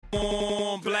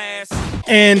And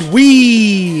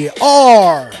we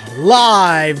are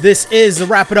live. This is the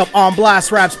Wrap It Up on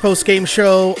Blast Raps post-game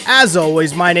show. As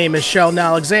always, my name is Sheldon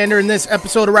Alexander, and this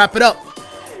episode of Wrap It Up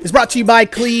is brought to you by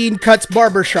Clean Cuts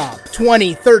Barbershop,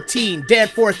 2013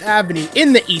 Danforth Avenue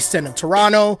in the East End of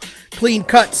Toronto. Clean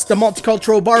Cuts, the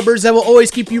multicultural barbers that will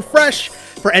always keep you fresh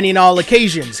for any and all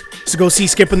occasions. So go see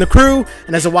Skip and the crew,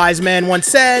 and as a wise man once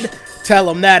said, tell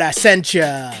them that I sent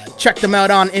ya. Check them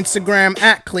out on Instagram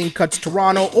at Clean Cuts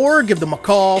Toronto or give them a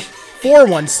call,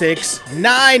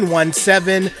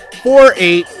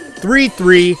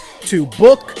 416-917-4833 to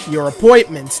book your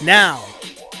appointments now.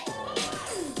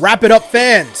 Wrap It Up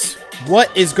fans,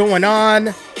 what is going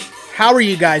on? How are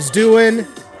you guys doing?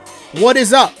 What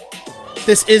is up?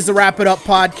 This is the Wrap It Up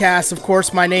podcast. Of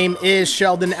course, my name is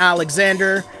Sheldon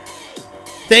Alexander.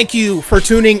 Thank you for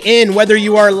tuning in, whether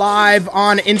you are live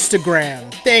on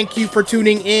Instagram. Thank you for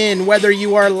tuning in, whether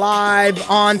you are live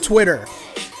on Twitter.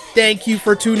 Thank you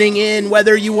for tuning in,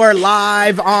 whether you are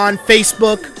live on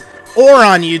Facebook or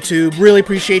on YouTube. Really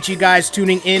appreciate you guys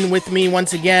tuning in with me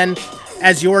once again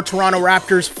as your Toronto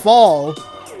Raptors fall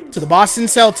to the Boston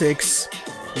Celtics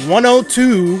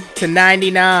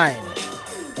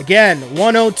 102-99. Again,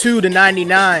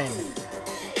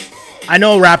 102-99. I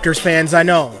know, Raptors fans, I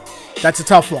know. That's a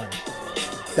tough one.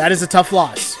 That is a tough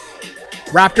loss.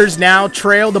 Raptors now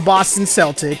trail the Boston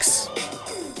Celtics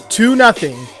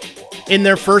 2-0 in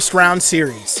their first round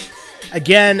series.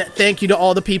 Again, thank you to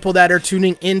all the people that are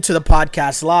tuning into the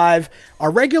podcast live.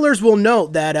 Our regulars will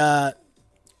note that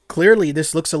clearly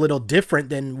this looks a little different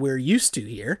than we're used to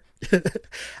here.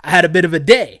 I had a bit of a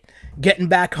day getting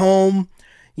back home.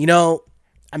 You know,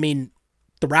 I mean,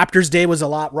 the Raptors' day was a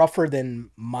lot rougher than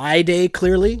my day,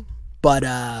 clearly.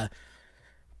 But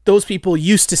those people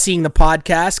used to seeing the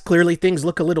podcast, clearly things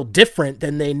look a little different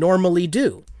than they normally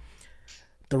do.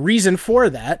 The reason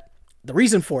for that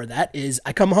is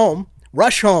I come home,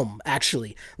 rush home,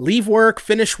 actually. Leave work,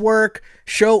 finish work,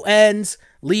 show ends,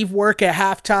 leave work at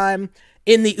halftime,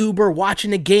 in the Uber,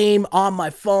 watching a game on my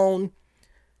phone.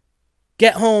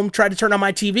 Get home, try to turn on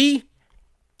my TV.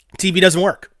 TV doesn't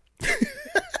work.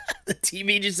 The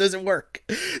TV just doesn't work.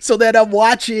 So then I'm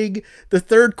watching the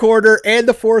third quarter and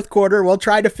the fourth quarter while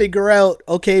trying to figure out,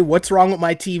 okay, what's wrong with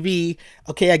my TV?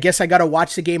 Okay, I guess I got to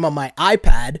watch the game on my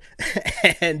iPad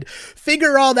and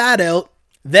figure all that out.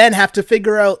 Then have to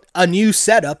figure out a new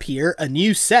setup here, a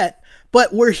new set,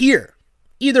 but we're here.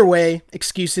 Either way,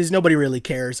 excuses, nobody really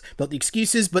cares about the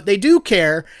excuses, but they do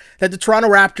care that the Toronto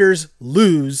Raptors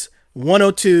lose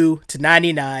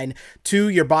 102-99 to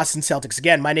your Boston Celtics.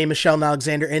 Again, my name is Sheldon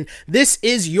Alexander, and this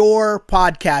is your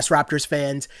podcast, Raptors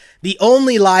fans, the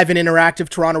only live and interactive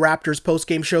Toronto Raptors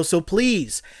post-game show. So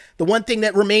please, the one thing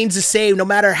that remains the same, no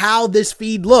matter how this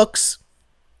feed looks,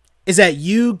 is that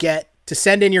you get to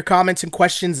send in your comments and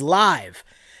questions live,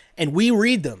 and we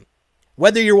read them.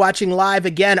 Whether you're watching live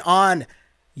again on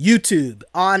YouTube,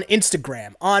 on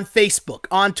Instagram, on Facebook,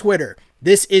 on Twitter,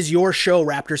 this is your show,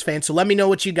 Raptors fans. So let me know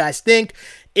what you guys think.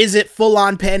 Is it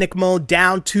full-on panic mode,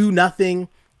 down 2-0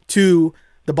 to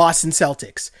the Boston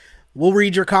Celtics? We'll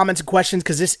read your comments and questions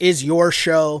because this is your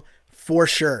show for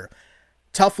sure.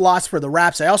 Tough loss for the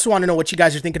Raps. I also want to know what you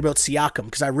guys are thinking about Siakam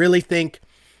because I really think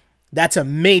that's a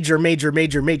major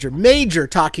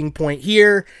talking point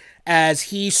here as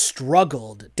he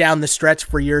struggled down the stretch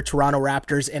for your Toronto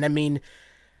Raptors. And I mean,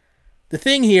 the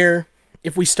thing here,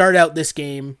 if we start out this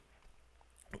game,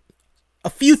 a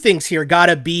few things here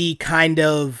gotta be kind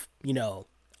of,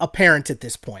 apparent at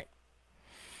this point.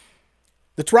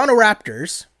 The Toronto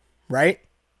Raptors, right,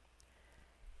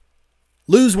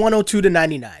 lose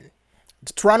 102-99.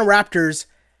 The Toronto Raptors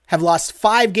have lost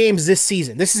 5 games this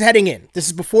season. This is heading in. This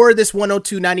is before this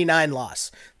 102-99 loss.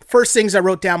 The first things I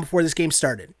wrote down before this game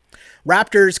started.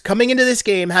 Raptors, coming into this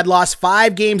game, had lost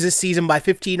 5 games this season by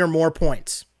 15 or more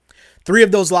points. 3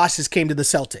 of those losses came to the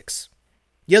Celtics.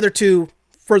 The other 2,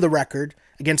 for the record,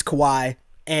 against Kawhi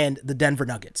and the Denver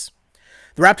Nuggets.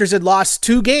 The Raptors had lost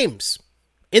 2 games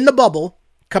in the bubble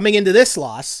coming into this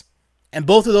loss, and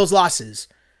both of those losses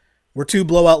were 2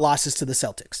 blowout losses to the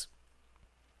Celtics.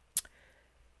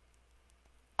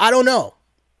 I don't know.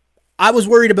 I was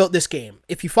worried about this game.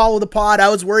 If you follow the pod, I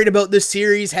was worried about this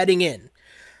series heading in.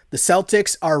 The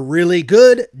Celtics are really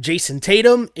good. Jason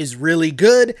Tatum is really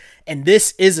good. And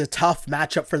this is a tough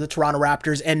matchup for the Toronto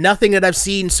Raptors. And nothing that I've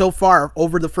seen so far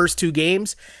over the first 2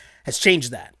 games has changed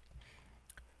that.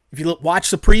 If you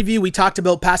watch the preview, we talked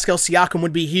about Pascal Siakam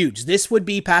would be huge. This would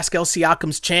be Pascal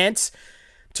Siakam's chance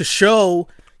to show,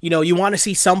 you want to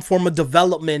see some form of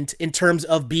development in terms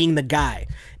of being the guy.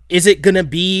 Is it going to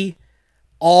be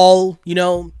all,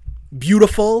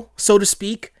 beautiful, so to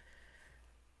speak?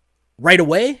 right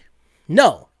away?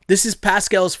 No. This is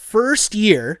Pascal's first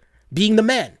year being the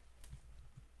man.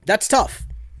 That's tough.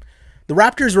 The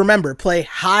Raptors, remember, play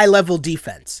high-level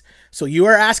defense. So you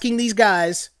are asking these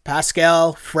guys,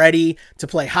 Pascal, Freddie, to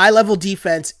play high-level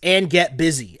defense and get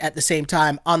busy at the same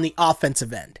time on the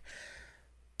offensive end.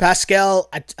 Pascal,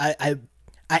 I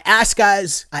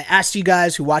asked you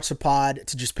guys who watch the pod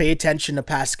to just pay attention to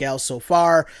Pascal so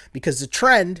far, because the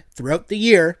trend throughout the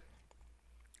year,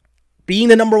 being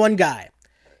the number one guy,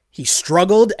 he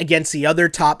struggled against the other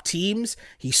top teams.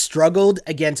 He struggled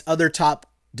against other top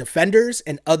defenders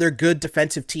and other good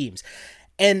defensive teams.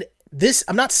 And this,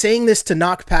 I'm not saying this to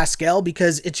knock Pascal,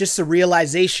 because it's just a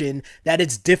realization that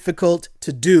it's difficult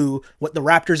to do what the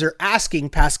Raptors are asking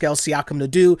Pascal Siakam to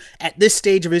do at this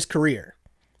stage of his career.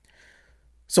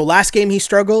 So last game he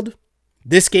struggled.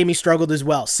 This game he struggled as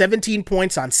well. 17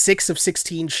 points on 6 of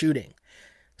 16 shooting.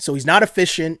 So he's not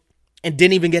efficient and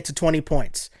didn't even get to 20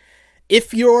 points.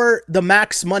 If you're the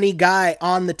max money guy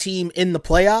on the team in the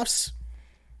playoffs,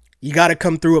 you got to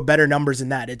come through with better numbers than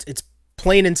that. It's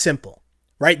plain and simple,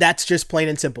 right? That's just plain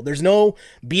and simple. There's no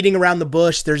beating around the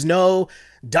bush. There's no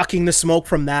ducking the smoke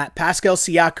from that. Pascal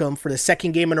Siakam, for the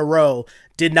second game in a row,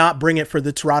 did not bring it for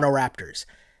the Toronto Raptors.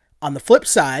 On the flip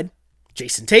side,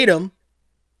 Jason Tatum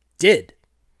did.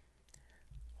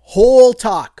 Whole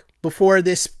talk before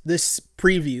this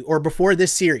preview, or before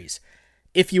this series.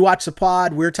 If you watch the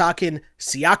pod, we're talking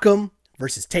Siakam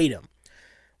versus Tatum.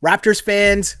 Raptors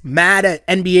fans mad at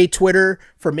NBA Twitter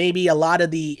for maybe a lot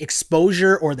of the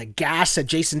exposure or the gas that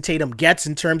Jason Tatum gets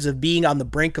in terms of being on the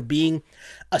brink of being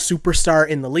a superstar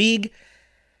in the league.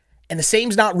 And the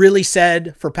same's not really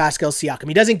said for Pascal Siakam.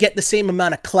 He doesn't get the same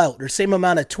amount of clout or same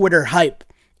amount of Twitter hype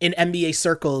in NBA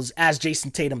circles as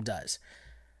Jason Tatum does.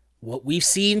 What we've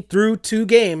seen through 2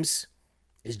 games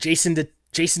is Jason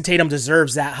Tatum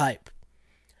deserves that hype.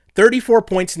 34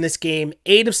 points in this game,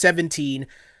 8 of 17,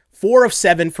 4 of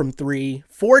 7 from 3,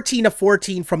 14 of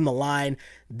 14 from the line.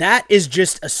 That is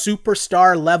just a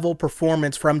superstar level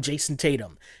performance from Jason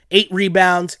Tatum. 8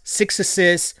 rebounds, 6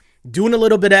 assists, doing a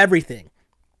little bit of everything.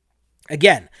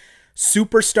 Again,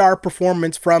 superstar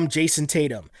performance from Jason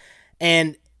Tatum.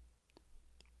 And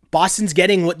Boston's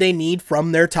getting what they need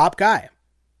from their top guy.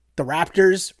 The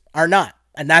Raptors are not.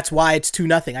 And that's why it's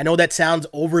 2-0. I know that sounds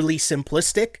overly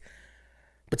simplistic,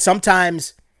 but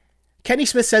sometimes Kenny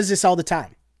Smith says this all the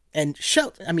time. And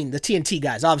the TNT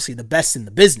guys, obviously the best in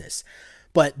the business,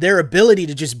 but their ability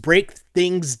to just break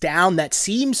things down that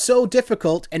seem so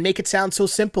difficult and make it sound so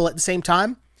simple at the same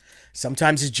time,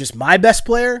 sometimes it's just my best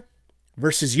player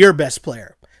versus your best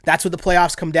player. That's what the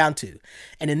playoffs come down to.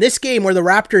 And in this game where the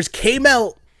Raptors came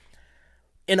out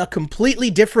in a completely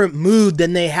different mood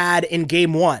than they had in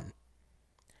game 1,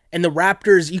 and the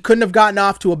Raptors, you couldn't have gotten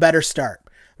off to a better start.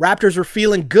 Raptors were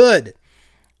feeling good.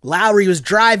 Lowry was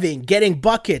driving, getting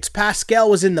buckets. Pascal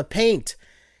was in the paint.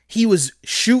 He was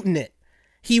shooting it.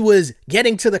 He was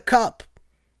getting to the cup.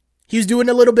 He was doing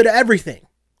a little bit of everything.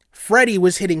 Freddie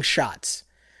was hitting shots.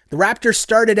 The Raptors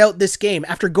started out this game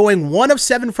after going 1 of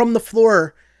 7 from the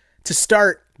floor to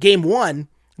start game 1.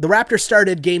 The Raptors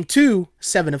started game 2,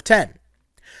 7 of 10.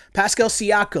 Pascal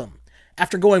Siakam,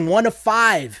 after going 1 of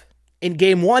 5 in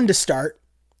game 1 to start,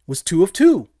 was 2 of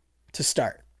 2 to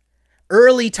start.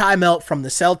 Early timeout from the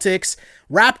Celtics.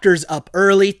 Raptors up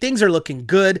early. Things are looking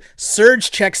good.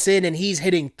 Serge checks in and he's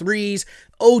hitting threes.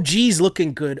 OG's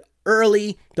looking good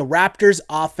early. The Raptors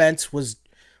offense was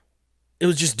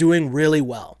just doing really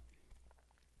well.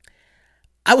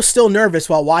 I was still nervous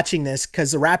while watching this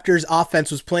because the Raptors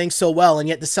offense was playing so well, and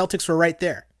yet the Celtics were right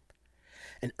there.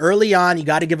 And early on, you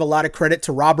got to give a lot of credit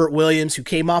to Robert Williams, who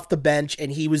came off the bench,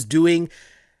 and he was doing,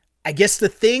 I guess, the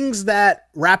things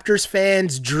that Raptors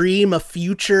fans dream a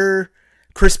future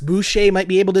Chris Boucher might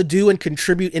be able to do and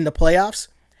contribute in the playoffs.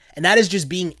 And that is just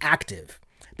being active.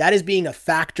 That is being a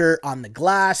factor on the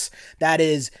glass. That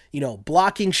is,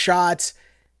 blocking shots,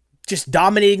 just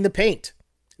dominating the paint.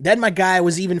 Then my guy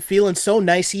was even feeling so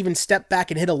nice, he even stepped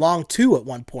back and hit a long 2 at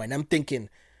one point. I'm thinking,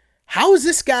 how is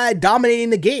this guy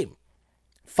dominating the game?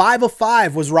 5 of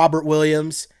 5 was Robert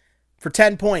Williams for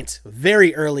 10 points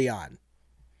very early on.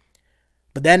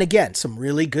 But then again, some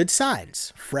really good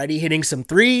signs. Freddie hitting some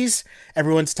threes.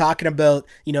 Everyone's talking about,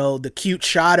 the cute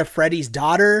shot of Freddie's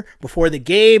daughter before the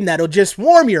game. That'll just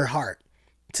warm your heart.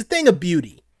 It's a thing of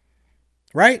beauty,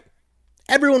 right?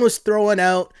 Everyone was throwing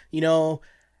out,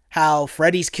 how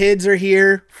Freddie's kids are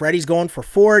here. Freddie's going for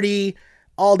 40,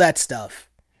 all that stuff.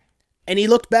 And he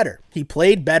looked better. He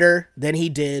played better than he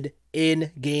did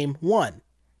in game 1.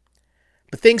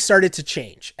 But things started to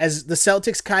change as the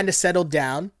Celtics kind of settled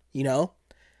down,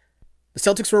 The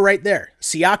Celtics were right there.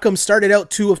 Siakam started out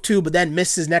 2 of 2, but then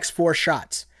missed his next 4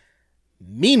 shots.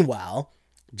 Meanwhile,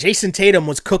 Jason Tatum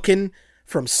was cooking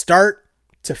from start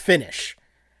to finish.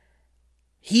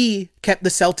 He kept the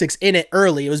Celtics in it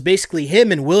early. It was basically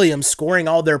him and Williams scoring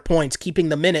all their points, keeping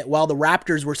them in it while the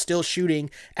Raptors were still shooting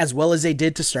as well as they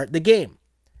did to start the game.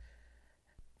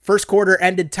 First quarter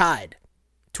ended tied,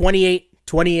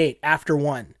 28-28 after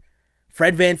 1.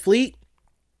 Fred VanVleet,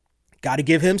 got to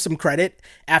give him some credit.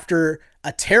 After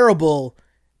a terrible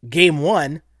game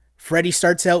 1, Freddie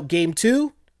starts out game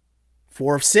 2,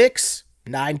 4 of 6,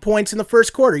 9 points in the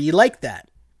first quarter. You like that.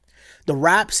 The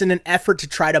Raps, in an effort to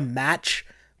try to match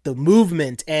the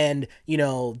movement and,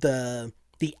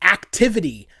 the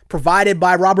activity provided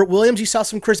by Robert Williams, you saw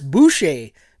some Chris Boucher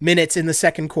minutes in the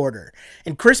second quarter.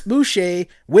 And Chris Boucher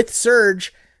with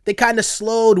Serge, they kind of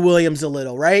slowed Williams a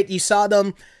little, right? You saw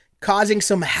them causing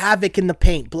some havoc in the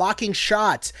paint, blocking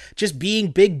shots, just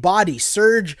being big body.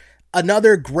 Serge,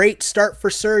 another great start for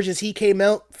Serge as he came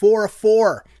out 4 of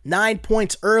 4, 9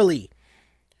 points early.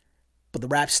 But the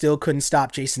Raps still couldn't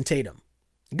stop Jason Tatum.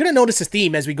 You're going to notice a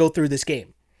theme as we go through this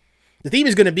game. The theme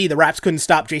is going to be the Raps couldn't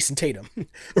stop Jason Tatum,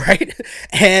 right?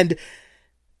 And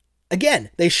again,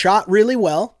 they shot really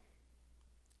well.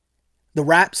 The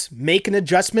Raps make an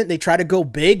adjustment. They try to go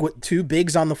big with 2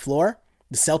 bigs on the floor.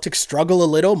 The Celtics struggle a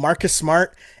little. Marcus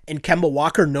Smart and Kemba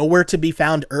Walker nowhere to be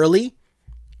found early,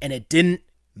 and it didn't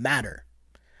matter.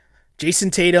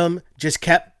 Jason Tatum just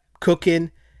kept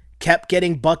cooking, kept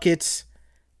getting buckets,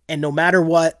 and no matter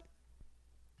what,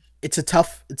 it's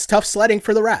tough sledding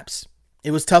for the Raps. It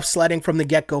was tough sledding from the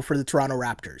get-go for the Toronto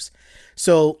Raptors.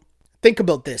 So think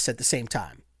about this at the same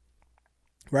time,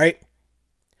 right?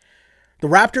 The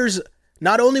Raptors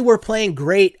not only were playing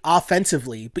great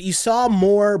offensively, but you saw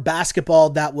more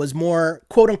basketball that was more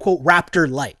quote-unquote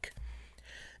Raptor-like,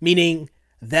 meaning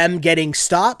them getting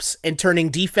stops and turning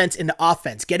defense into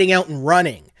offense, getting out and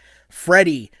running.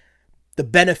 Freddie, the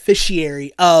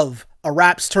beneficiary of a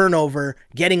Raps turnover,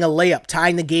 getting a layup,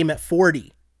 tying the game at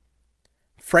 40.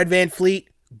 Fred VanVleet,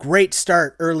 great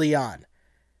start early on.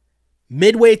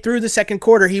 Midway through the second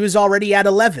quarter, he was already at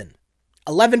 11.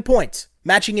 11 points,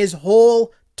 matching his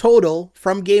whole total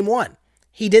from game 1.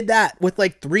 He did that with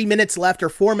like 3 minutes left or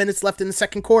 4 minutes left in the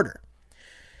second quarter.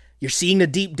 You're seeing the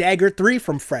deep dagger 3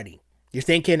 from Freddie. You're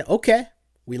thinking, okay,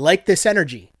 we like this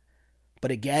energy.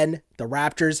 But again, the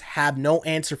Raptors have no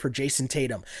answer for Jason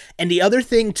Tatum. And the other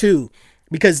thing too,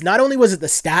 because not only was it the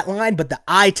stat line, but the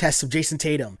eye test of Jason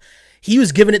Tatum. He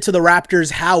was giving it to the Raptors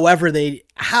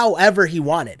however he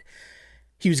wanted.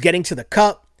 He was getting to the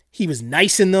cup. He was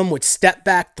nicing them with step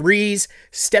back threes,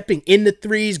 stepping into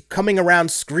threes, coming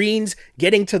around screens,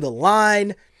 getting to the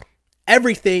line.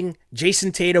 Everything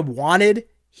Jason Tatum wanted,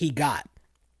 he got.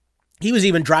 He was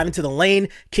even driving to the lane,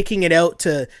 kicking it out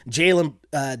to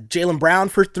Jaylen Brown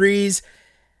for threes.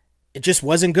 It just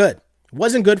wasn't good. It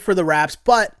wasn't good for the Raps,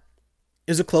 but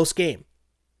it was a close game.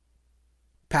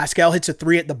 Pascal hits a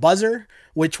 3 at the buzzer,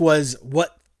 which was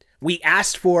what we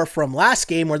asked for from last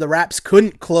game where the Raps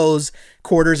couldn't close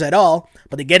quarters at all,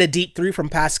 but they get a deep 3 from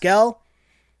Pascal.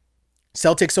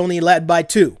 Celtics only led by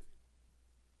 2.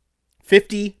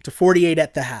 50-48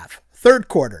 at the half. Third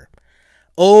quarter,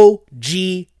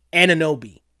 OG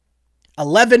Anunoby.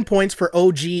 11 points for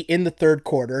OG in the third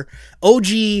quarter. OG,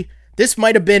 this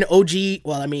might have been OG,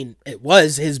 well, I mean, it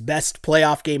was his best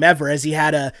playoff game ever as he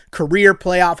had a career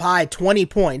playoff high 20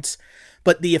 points.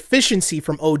 But the efficiency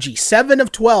from OG, 7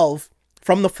 of 12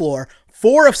 from the floor,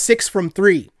 4 of 6 from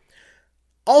 3.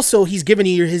 Also, he's given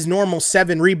you his normal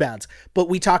 7 rebounds. But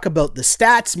we talk about the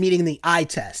stats meeting the eye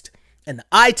test. And the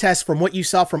eye test from what you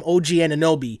saw from OG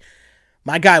Anunoby,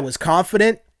 my guy was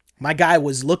confident. My guy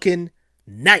was looking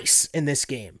nice in this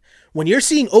game. When you're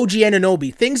seeing OG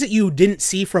Anunoby, things that you didn't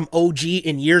see from OG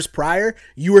in years prior,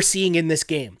 you are seeing in this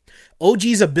game.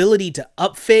 OG's ability to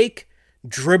up fake,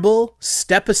 dribble,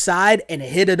 step aside, and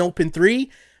hit an open 3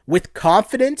 with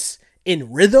confidence,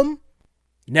 in rhythm.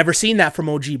 Never seen that from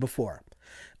OG before.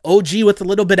 OG with a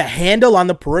little bit of handle on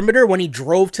the perimeter when he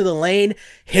drove to the lane,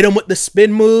 hit him with the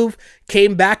spin move,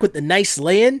 came back with the nice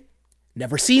lay-in.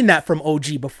 Never seen that from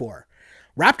OG before.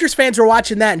 Raptors fans were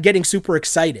watching that and getting super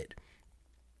excited.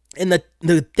 And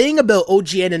the thing about OG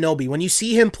Anunoby, when you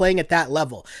see him playing at that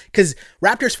level, because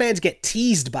Raptors fans get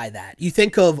teased by that. You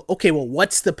think of, okay, well,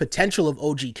 what's the potential of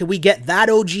OG? Can we get that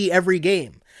OG every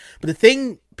game? But the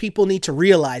thing people need to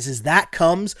realize is that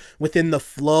comes within the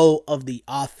flow of the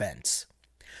offense.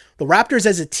 The Raptors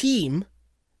as a team,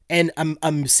 and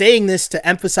I'm saying this to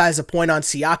emphasize a point on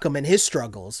Siakam and his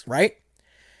struggles, right?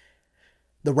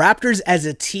 The Raptors as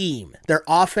a team, their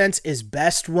offense is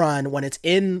best run when it's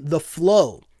in the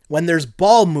flow, when there's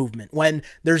ball movement, when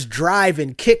there's drive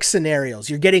and kick scenarios,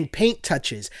 you're getting paint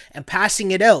touches and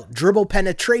passing it out, dribble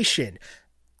penetration.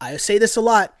 I say this a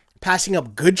lot, passing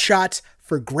up good shots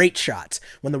for great shots.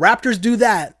 When the Raptors do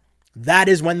that, that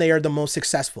is when they are the most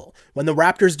successful. When the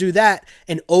Raptors do that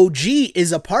and OG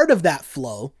is a part of that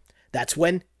flow, that's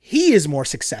when he is more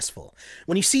successful.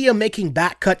 When you see him making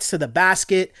back cuts to the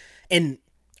basket, and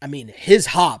I mean, his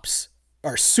hops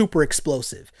are super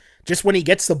explosive. Just when he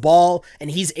gets the ball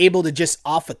and he's able to just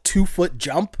off a 2-foot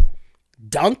jump,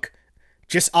 dunk,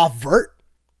 just off vert,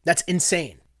 that's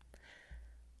insane.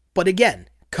 But again,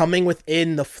 coming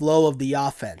within the flow of the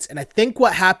offense. And I think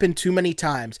what happened too many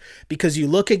times, because you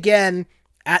look again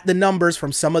at the numbers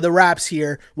from some of the Raps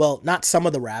here, well, not some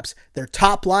of the Raps, they're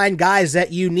top line guys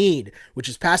that you need, which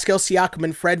is Pascal Siakam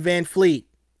and Fred VanVleet.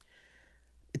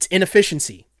 It's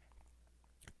inefficiency.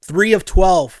 3 of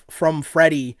 12 from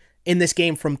Freddie in this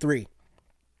game from 3.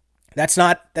 That's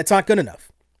not good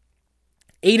enough.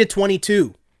 8 of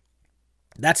 22.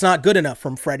 That's not good enough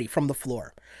from Freddie from the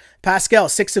floor. Pascal,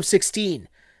 6 of 16.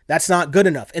 That's not good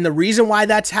enough. And the reason why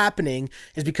that's happening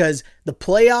is because the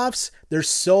playoffs, there's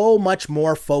so much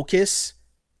more focus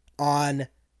on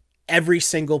every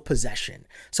single possession.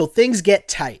 So things get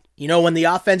tight. You know, when the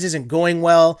offense isn't going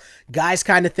well, guys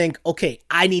kind of think, okay,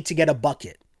 I need to get a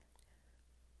bucket.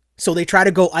 So they try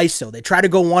to go ISO. They try to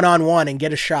go one-on-one and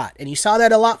get a shot. And you saw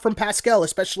that a lot from Pascal,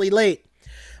 especially late.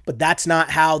 But that's not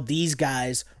how these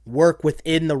guys work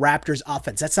within the Raptors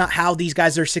offense. That's not how these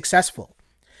guys are successful.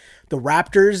 The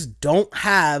Raptors don't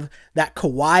have that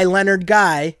Kawhi Leonard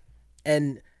guy,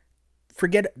 and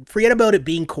forget about it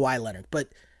being Kawhi Leonard, but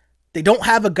they don't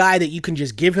have a guy that you can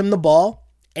just give him the ball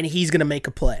and he's going to make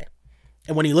a play.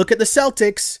 And when you look at the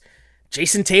Celtics,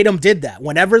 Jason Tatum did that.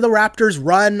 Whenever the Raptors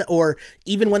run, or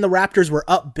even when the Raptors were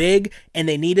up big and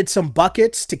they needed some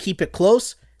buckets to keep it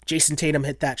close, Jason Tatum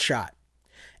hit that shot.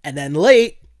 And then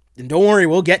late, and don't worry,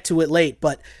 we'll get to it late,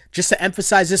 but just to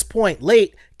emphasize this point,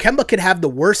 late, Kemba could have the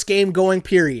worst game going,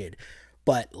 period.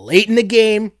 But late in the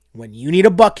game, when you need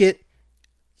a bucket,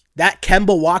 that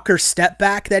Kemba Walker step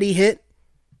back that he hit,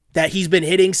 that he's been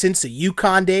hitting since the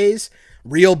UConn days,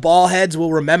 real ball heads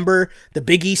will remember the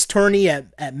Big East tourney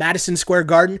at Madison Square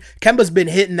Garden. Kemba's been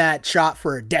hitting that shot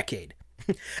for a decade.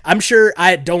 I'm sure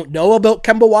I don't know about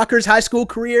Kemba Walker's high school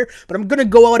career, but I'm going to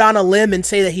go out on a limb and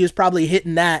say that he was probably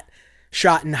hitting that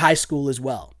shot in high school as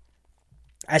well.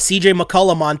 As CJ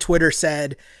McCollum on Twitter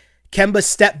said, Kemba's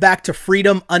step back to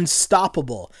freedom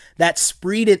unstoppable. That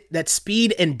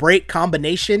speed and break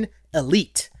combination,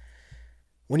 elite.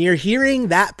 When you're hearing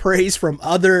that praise from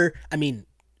CJ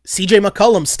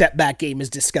McCollum's step back game is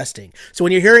disgusting. So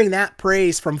when you're hearing that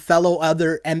praise from fellow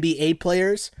other NBA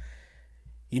players,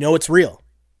 you know it's real.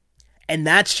 And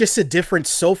that's just a difference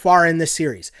so far in this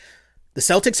series. The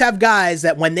Celtics have guys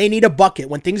that when they need a bucket,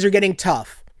 when things are getting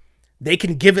tough, they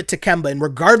can give it to Kemba. And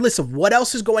regardless of what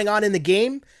else is going on in the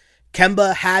game,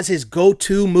 Kemba has his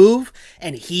go-to move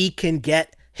and he can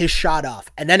get his shot off.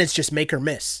 And then it's just make or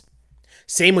miss.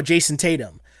 Same with Jason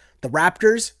Tatum. The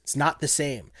Raptors, it's not the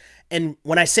same. And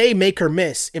when I say make or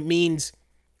miss, it means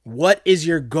what is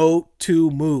your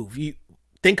go-to move? You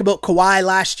think about Kawhi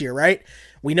last year, right?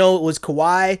 We know it was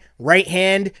Kawhi, right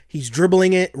hand, he's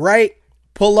dribbling it right,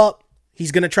 pull up,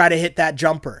 he's going to try to hit that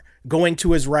jumper, going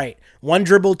to his right. 1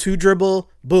 dribble, 2 dribble,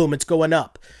 boom, it's going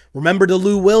up. Remember the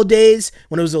Lou Will days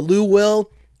when it was a Lou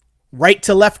Will right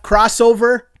to left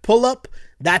crossover, pull up?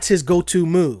 That's his go-to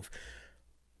move.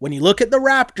 When you look at the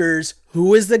Raptors,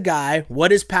 who is the guy?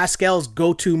 What is Pascal's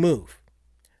go-to move?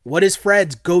 What is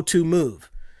Fred's go-to move?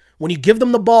 When you give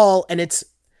them the ball and it's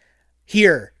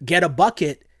here, get a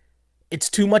bucket, it's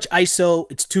too much ISO,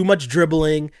 it's too much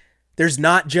dribbling. There's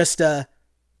not just a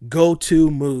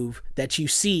go-to move that you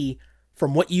see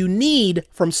from what you need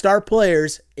from star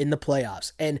players in the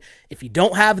playoffs. And if you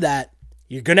don't have that,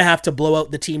 you're going to have to blow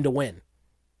out the team to win.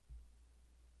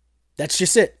 That's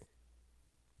just it.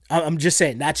 I'm just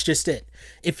saying, that's just it.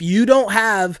 If you don't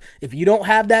have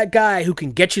that guy who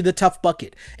can get you the tough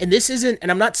bucket, and this isn't, and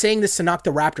I'm not saying this to knock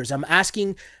the Raptors.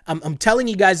 I'm telling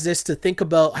you guys this to think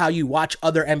about how you watch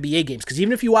other NBA games. Because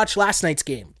even if you watch last night's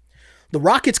game, the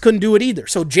Rockets couldn't do it either.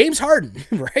 So James Harden,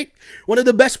 right? One of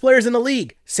the best players in the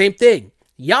league, same thing.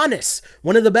 Giannis,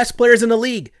 one of the best players in the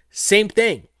league, same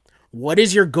thing. What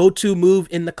is your go-to move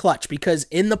in the clutch? Because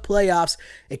in the playoffs,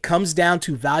 it comes down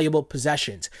to valuable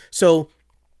possessions. So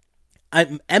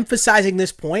I'm emphasizing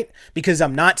this point because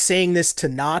I'm not saying this to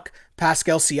knock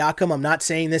Pascal Siakam. I'm not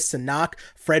saying this to knock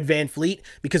Fred VanVleet,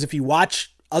 because if you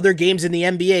watch other games in the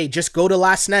NBA, just go to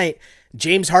last night,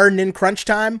 James Harden in crunch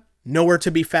time, nowhere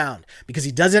to be found because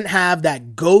he doesn't have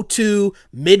that go-to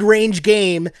mid-range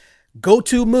game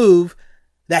go-to move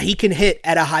that he can hit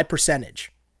at a high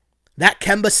percentage. That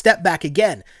Kemba step back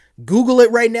again. Google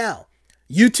it right now.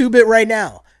 YouTube it right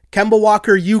now. Kemba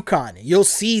Walker UConn. You'll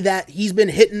see that he's been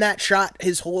hitting that shot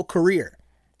his whole career.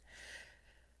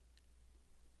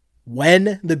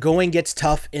 When the going gets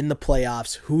tough in the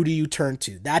playoffs, who do you turn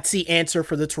to? That's the answer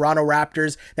for the Toronto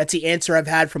Raptors. That's the answer I've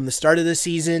had from the start of the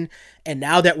season. And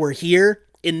now that we're here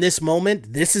in this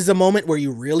moment, this is a moment where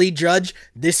you really judge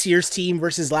this year's team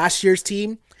versus last year's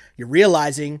team. You're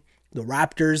realizing the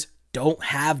Raptors don't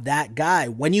have that guy.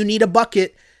 When you need a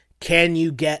bucket, can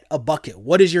you get a bucket?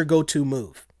 What is your go-to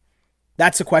move?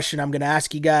 That's a question I'm going to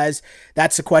ask you guys.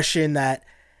 That's a question that,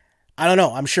 I don't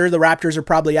know, I'm sure the Raptors are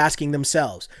probably asking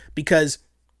themselves, because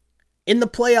in the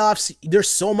playoffs, there's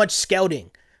so much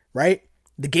scouting, right?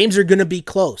 The games are going to be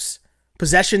close.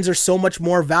 Possessions are so much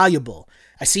more valuable.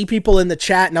 I see people in the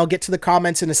chat, and I'll get to the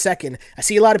comments in a second. I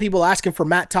see a lot of people asking for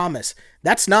Matt Thomas.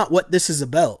 That's not what this is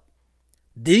about.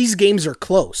 These games are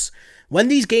close. When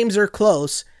these games are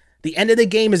close, the end of the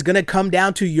game is going to come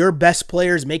down to your best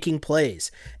players making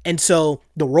plays. And so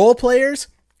the role players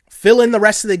fill in the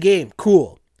rest of the game.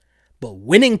 Cool. But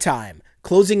winning time,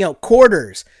 closing out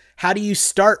quarters, how do you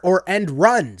start or end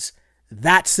runs?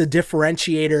 That's the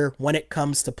differentiator when it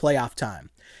comes to playoff time.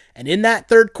 And in that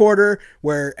third quarter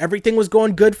where everything was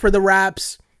going good for the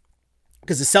Raps,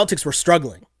 because the Celtics were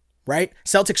struggling, right?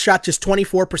 Celtics shot just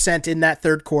 24% in that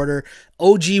third quarter.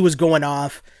 OG was going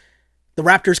off. The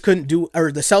Raptors couldn't do,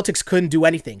 or the Celtics couldn't do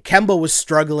anything. Kemba was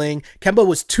struggling. Kemba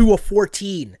was 2 of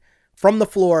 14 from the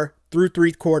floor through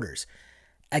 3 quarters.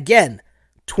 Again,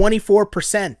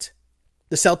 24%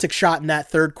 the Celtics shot in that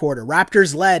third quarter.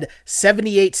 Raptors led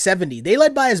 78-70. They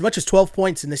led by as much as 12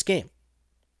 points in this game.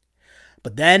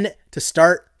 But then to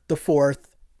start the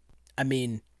fourth, I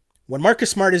mean, when Marcus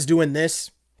Smart is doing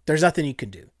this, there's nothing you can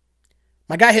do.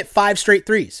 My guy hit 5 straight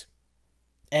threes.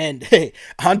 And hey,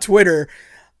 on Twitter,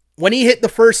 when he hit the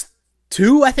first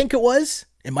 2, I think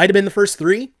it might have been the first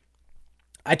 3,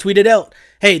 I tweeted out,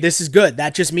 hey, this is good.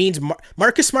 That just means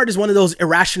Marcus Smart is one of those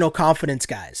irrational confidence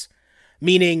guys.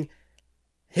 Meaning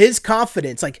his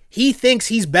confidence, like he thinks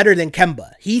he's better than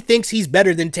Kemba. He thinks he's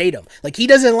better than Tatum. Like he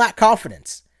doesn't lack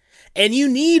confidence. And you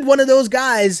need one of those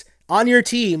guys on your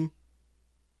team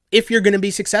if you're going to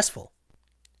be successful.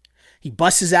 He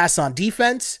busts his ass on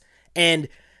defense. And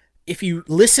if you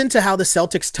listen to how the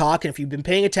Celtics talk, and if you've been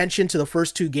paying attention to the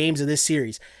first 2 games of this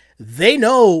series, they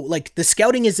know, like, the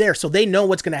scouting is there, so they know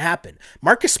what's going to happen.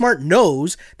 Marcus Smart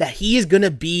knows that he is going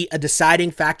to be a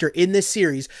deciding factor in this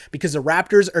series because the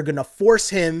Raptors are going to force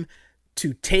him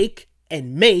to take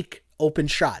and make open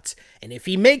shots. And if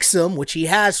he makes them, which he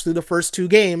has through the first 2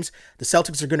 games, the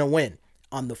Celtics are going to win.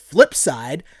 On the flip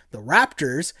side, the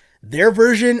Raptors, their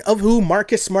version of who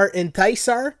Marcus Smart and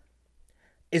Theis are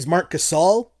is Marc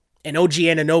Gasol and OG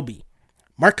Anunoby.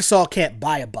 Marc Gasol can't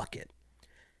buy a bucket.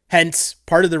 Hence,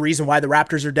 part of the reason why the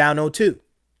Raptors are down 0-2.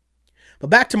 But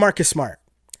back to Marcus Smart.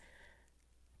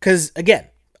 Because, again,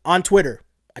 on Twitter,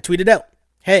 I tweeted out,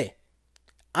 hey,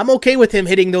 I'm okay with him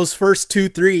hitting those first 2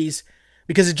 threes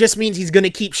because it just means he's going to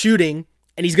keep shooting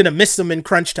and he's going to miss them in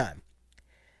crunch time.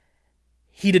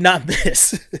 He did not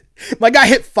miss. My guy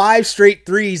hit 5 straight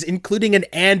threes, including an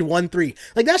and 1 3.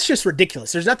 Like, that's just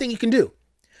ridiculous. There's nothing you can do.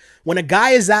 When a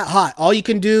guy is that hot, all you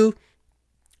can do,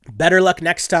 better luck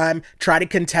next time, try to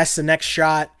contest the next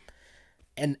shot,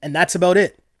 and that's about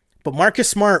it. But Marcus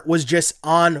Smart was just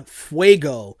on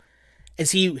fuego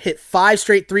as he hit 5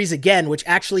 straight threes again, which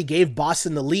actually gave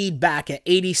Boston the lead back at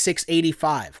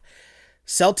 86-85.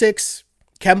 Celtics,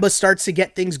 Kemba starts to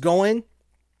get things going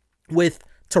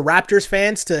to Raptors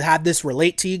fans to have this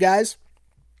relate to you guys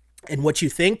and what you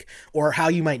think or how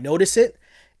you might notice it.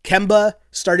 Kemba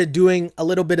started doing a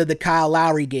little bit of the Kyle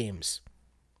Lowry games,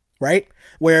 right?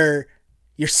 Where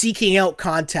you're seeking out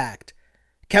contact.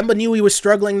 Kemba knew he was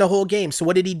struggling the whole game. So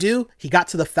what did he do? He got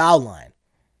to the foul line.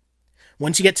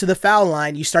 Once you get to the foul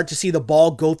line, you start to see the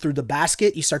ball go through the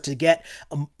basket. You start to get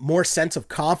a more sense of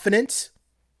confidence.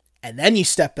 And then you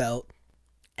step out.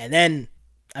 And then,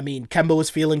 I mean, Kemba was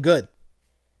feeling good.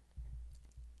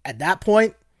 At that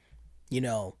point,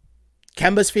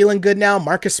 Kemba's feeling good now.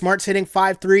 Marcus Smart's hitting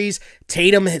 5 threes.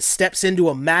 Tatum steps into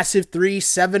a massive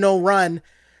 7-0 run.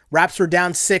 Raps were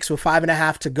down 6 with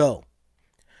 5.5 to go.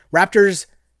 Raptors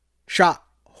shot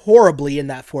horribly in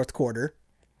that fourth quarter.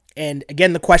 And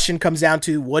again, the question comes down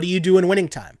to, what do you do in winning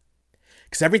time?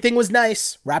 Because everything was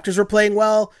nice. Raptors were playing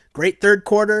well. Great third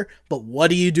quarter. But what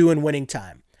do you do in winning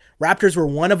time? Raptors were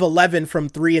 1 of 11 from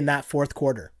 3 in that fourth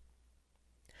quarter.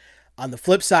 On the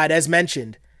flip side, as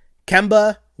mentioned,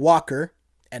 Kemba Walker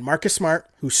and Marcus Smart,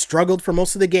 who struggled for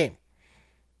most of the game,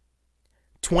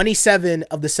 27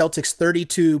 of the Celtics'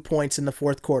 32 points in the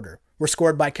fourth quarter were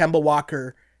scored by Kemba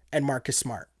Walker and Marcus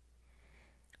Smart.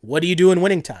 What do you do in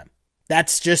winning time?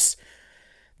 That's just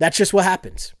what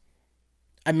happens.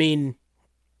 I mean,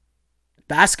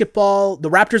 basketball, the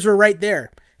Raptors were right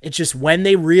there. It's just when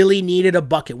they really needed a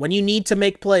bucket, when you need to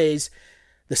make plays,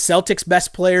 the Celtics'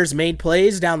 best players made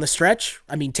plays down the stretch.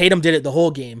 I mean, Tatum did it the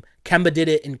whole game. Kemba did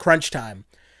it in crunch time.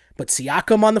 But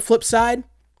Siakam on the flip side,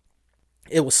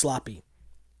 it was sloppy.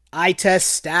 Eye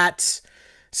test, stats,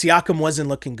 Siakam wasn't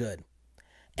looking good.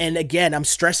 And again, I'm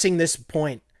stressing this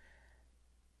point.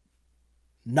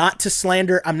 I'm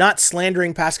not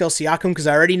slandering Pascal Siakam because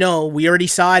I already know, we already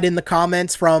saw it in the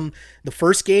comments from the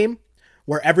first game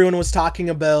where everyone was talking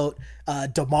about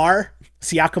DeMar.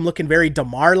 Siakam looking very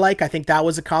DeMar-like. I think that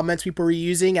was the comments people were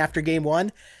using after game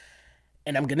one.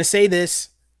 And I'm going to say this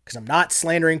because I'm not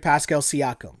slandering Pascal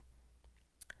Siakam.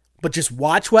 But just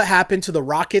watch what happened to the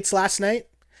Rockets last night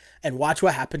and watch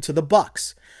what happened to the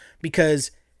Bucks.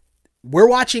 Because we're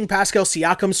watching Pascal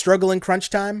Siakam struggle in crunch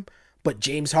time, but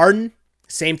James Harden,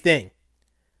 same thing.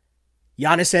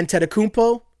 Giannis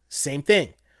Antetokounmpo, same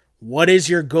thing. What is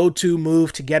your go-to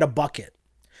move to get a bucket?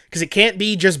 Because it can't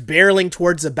be just barreling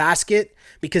towards the basket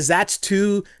because that's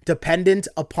too dependent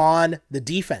upon the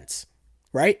defense,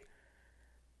 right?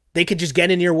 They could just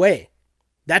get in your way.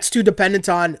 That's too dependent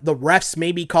on the refs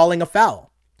maybe calling a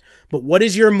foul. But what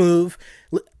is your move?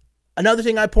 Another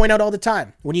thing I point out all the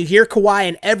time, when you hear Kawhi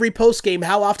in every postgame,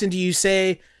 how often do you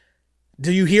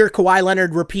hear Kawhi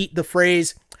Leonard repeat the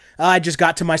phrase, I just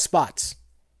got to my spots?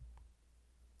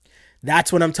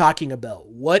 That's what I'm talking about.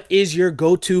 What is your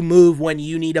go-to move when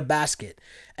you need a basket?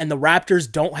 And the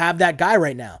Raptors don't have that guy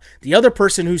right now. The other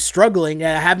person who's struggling,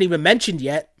 and I haven't even mentioned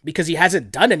yet because he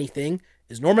hasn't done anything,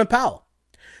 is Norman Powell.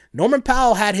 Norman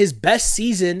Powell had his best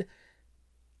season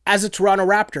as a Toronto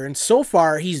Raptor, and so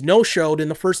far he's no-showed in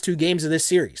the first two games of this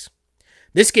series.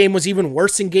 This game was even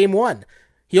worse in game one.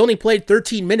 He only played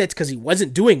 13 minutes because he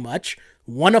wasn't doing much.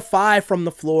 1 of 5 from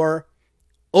the floor,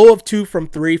 0 of 2 from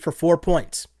 3 for 4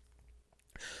 points.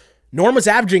 Norm was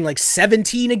averaging like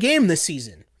 17 a game this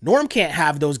season. Norm can't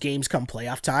have those games come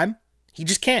playoff time. He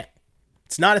just can't.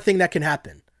 It's not a thing that can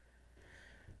happen.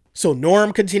 So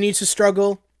Norm continues to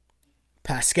struggle.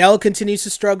 Pascal continues to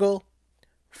struggle.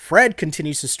 Fred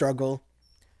continues to struggle.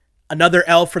 Another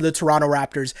L for the Toronto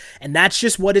Raptors. And that's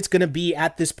just what it's going to be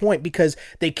at this point because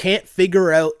they can't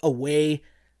figure out a way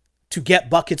to get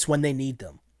buckets when they need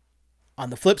them.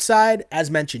 On the flip side,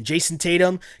 as mentioned, Jason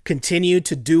Tatum continued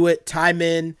to do it time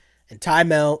in and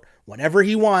time out. Whenever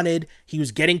he wanted, he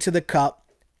was getting to the cup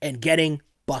and getting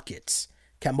buckets.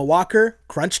 Kemba Walker,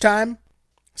 crunch time,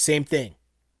 same thing.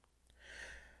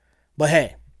 But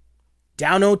hey,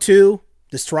 down 0-2.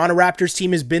 This Toronto Raptors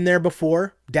team has been there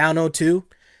before, down 0-2.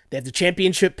 They have the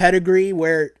championship pedigree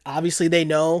where obviously they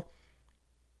know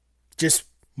just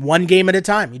one game at a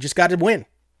time. You just got to win.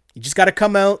 You just got to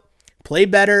come out, play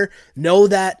better, know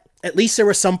that at least there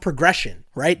was some progression,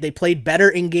 right? They played better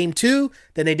in game 2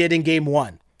 than they did in game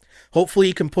 1. Hopefully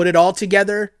you can put it all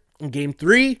together in game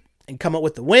 3 and come up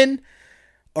with the win,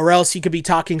 or else you could be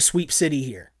talking sweep city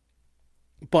here.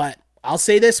 But I'll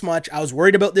say this much. I was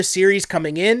worried about this series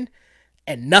coming in,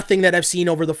 and nothing that I've seen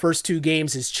over the first 2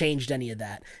 games has changed any of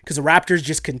that because the Raptors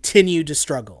just continue to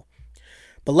struggle.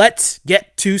 But let's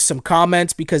get to some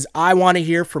comments because I want to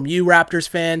hear from you Raptors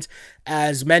fans,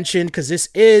 as mentioned, because this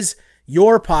is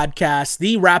your podcast,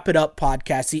 the Wrap It Up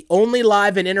podcast, the only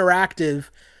live and interactive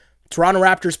Toronto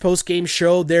Raptors post-game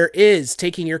show there is,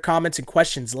 taking your comments and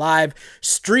questions live,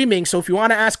 streaming. So if you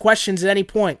want to ask questions at any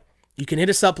point, you can hit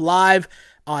us up live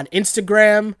on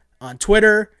Instagram, on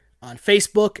Twitter, on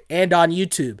Facebook, and on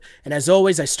YouTube. And as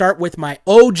always, I start with my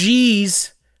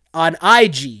OGs on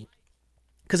IG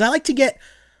because I like to get,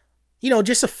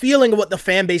 just a feeling of what the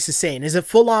fan base is saying. Is it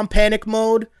full-on panic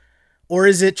mode? Or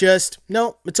is it just,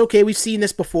 no, it's okay, we've seen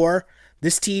this before.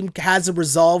 This team has a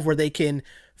resolve where they can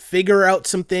figure out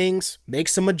some things, make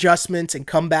some adjustments, and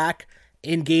come back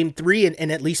in game 3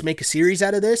 and at least make a series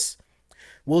out of this.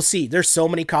 We'll see. There's so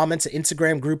many comments. The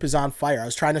Instagram group is on fire. I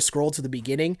was trying to scroll to the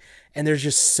beginning, and there's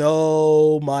just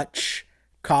so much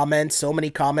comments, so many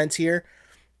comments here.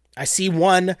 I see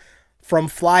one from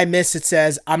Fly Miss. It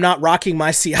says, I'm not rocking my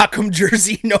Siakam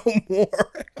jersey no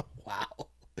more. Wow.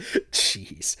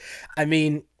 Jeez. I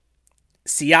mean,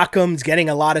 Siakam's getting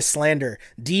a lot of slander.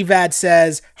 DVAD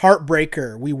says,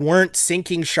 heartbreaker. We weren't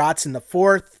sinking shots in the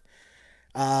fourth.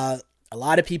 A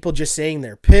lot of people just saying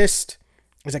they're pissed.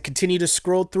 As I continue to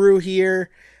scroll through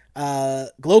here,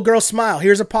 Glow Girl Smile.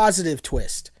 Here's a positive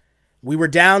twist. We were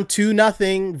down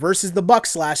 2-0 versus the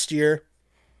Bucks last year.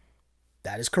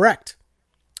 That is correct.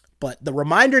 But the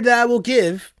reminder that I will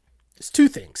give is two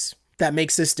things that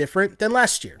makes this different than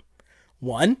last year.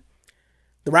 One,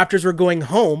 the Raptors were going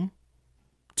home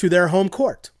to their home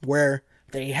court, where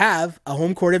they have a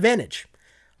home court advantage.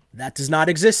 That does not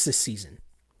exist this season.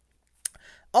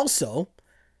 Also,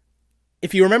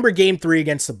 if you remember Game 3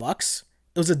 against the Bucks,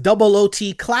 it was a double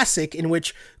OT classic in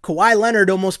which Kawhi Leonard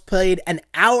almost played an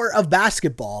hour of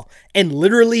basketball and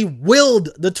literally willed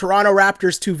the Toronto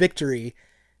Raptors to victory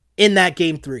in that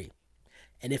Game 3.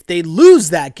 And if they lose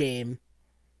that game,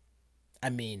 I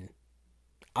mean,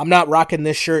 I'm not rocking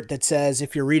this shirt that says,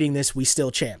 if you're reading this, we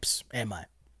still champs, am I?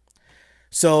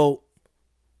 So,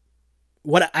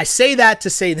 what I say that to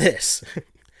say this.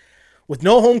 With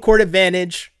no home court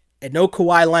advantage and no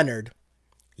Kawhi Leonard,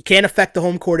 you can't affect the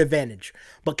home court advantage.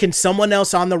 But can someone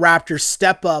else on the Raptors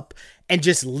step up and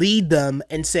just lead them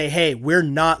and say, hey, we're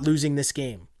not losing this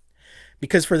game?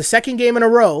 Because for the second game in a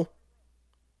row,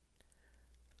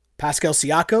 Pascal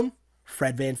Siakam,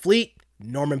 Fred VanVleet,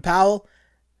 Norman Powell,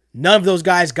 none of those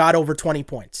guys got over 20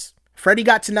 points. Freddie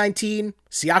got to 19,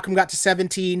 Siakam got to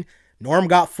 17, Norm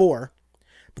got 4.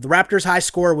 But the Raptors' high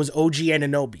scorer was OG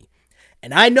Anunoby.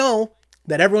 And I know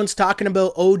that everyone's talking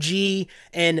about OG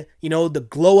and, the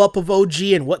glow up of OG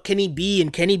and what can he be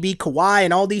and can he be Kawhi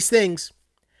and all these things.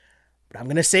 But I'm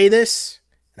going to say this,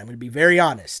 and I'm going to be very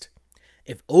honest.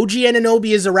 If OG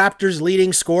Anunoby is the Raptors'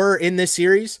 leading scorer in this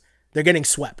series, they're getting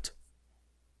swept.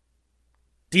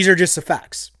 These are just the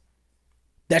facts.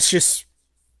 These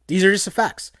are just the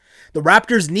facts. The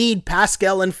Raptors need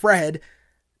Pascal and Fred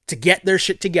to get their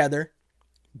shit together,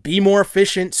 be more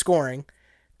efficient scoring,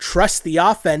 trust the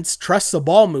offense, trust the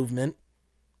ball movement,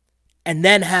 and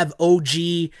then have OG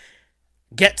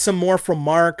get some more from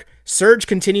Mark. Serge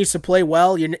continues to play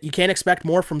well. You can't expect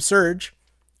more from Serge.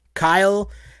 Kyle,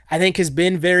 I think, has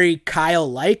been very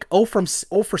Kyle-like. 0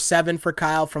 for 7 for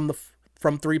Kyle from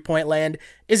 3-point land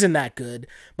isn't that good.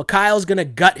 But Kyle's going to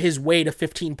gut his way to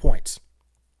 15 points.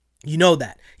 You know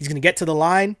that. He's going to get to the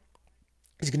line.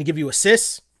 He's going to give you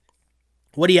assists.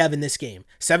 What do you have in this game?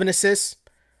 7 assists,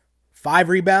 5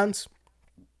 rebounds,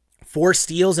 4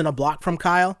 steals, and a block from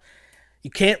Kyle. You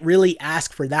can't really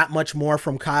ask for that much more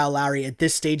from Kyle Lowry at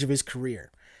this stage of his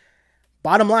career.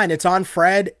 Bottom line, it's on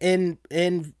Fred and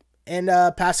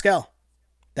Pascal.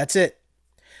 That's it.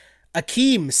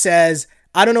 Akeem says,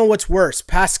 I don't know what's worse,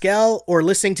 Pascal or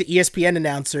listening to ESPN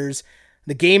announcers.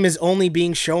 The game is only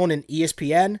being shown in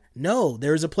ESPN. No,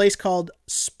 there's a place called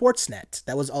Sportsnet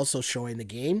that was also showing the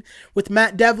game with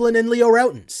Matt Devlin and Leo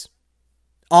Rautins.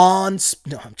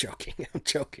 No, I'm joking.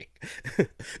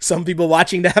 Some people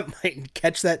watching that might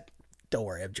catch that. Don't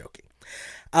worry, I'm joking.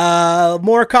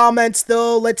 More comments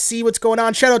though. Let's see what's going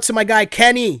on. Shout out to my guy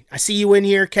Kenny. I see you in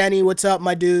here, Kenny. What's up,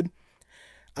 my dude?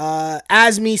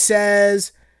 Asmi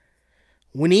says,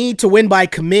 we need to win by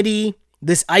committee.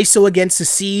 This ISO against the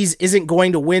C's isn't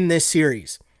going to win this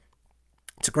series.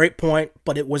 It's a great point,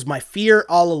 but it was my fear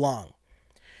all along.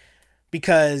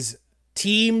 Because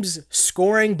teams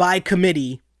scoring by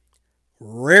committee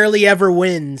rarely ever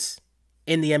wins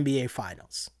in the NBA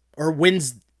Finals. Or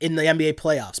wins in the NBA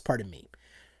playoffs, pardon me.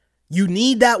 You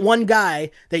need that one guy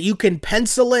that you can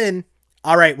pencil in,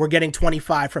 all right, we're getting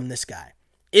 25 from this guy.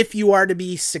 If you are to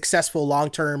be successful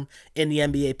long-term in the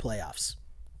NBA playoffs.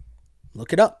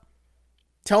 Look it up.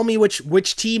 Tell me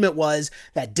which team it was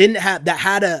that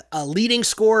had a leading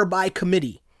scorer by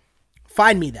committee.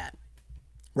 Find me that.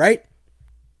 Right?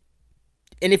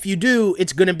 And if you do,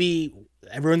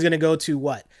 everyone's going to go to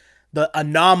what? The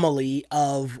anomaly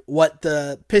of what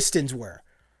the Pistons were.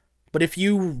 But if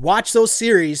you watch those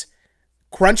series,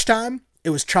 crunch time,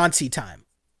 it was Chauncey time.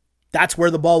 That's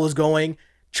where the ball was going.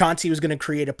 Chauncey was going to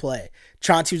create a play.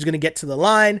 Chauncey was going to get to the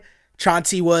line.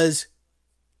 Chauncey was,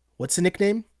 what's the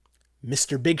nickname?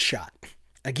 Mr. Big Shot.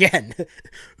 Again,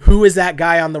 who is that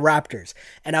guy on the Raptors?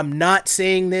 And I'm not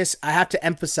saying this, I have to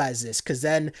emphasize this, because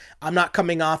then I'm not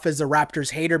coming off as a Raptors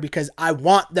hater, because I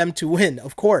want them to win,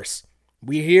 of course.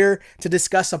 We're here to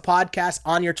discuss a podcast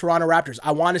on your Toronto Raptors.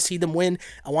 I want to see them win.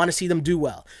 I want to see them do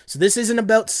well. So this isn't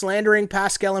about slandering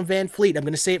Pascal and VanVleet. I'm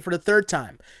going to say it for the third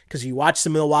time, because you watch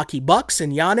the Milwaukee Bucks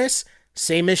and Giannis,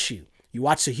 same issue. You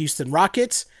watch the Houston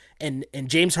Rockets and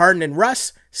James Harden and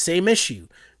Russ, same issue.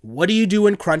 What do you do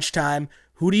in crunch time?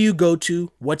 Who do you go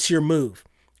to? What's your move?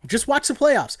 Just watch the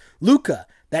playoffs. Luka,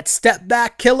 that step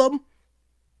back, kill him,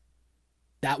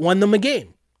 that won them a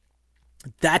game.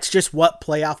 That's just what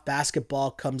playoff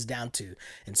basketball comes down to.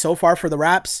 And so far for the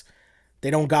Raps, they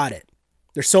don't got it.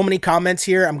 There's so many comments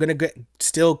here. I'm going to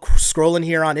still scrolling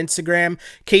here on Instagram.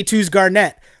 K2's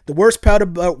Garnett. The worst part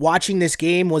about watching this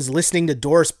game was listening to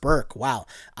Doris Burke. Wow.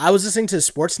 I was listening to the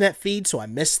Sportsnet feed, so I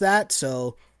missed that.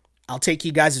 So I'll take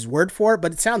you guys' word for it,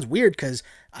 but it sounds weird because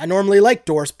I normally like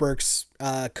Doris Burke's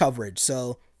coverage.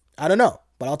 So I don't know,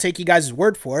 but I'll take you guys'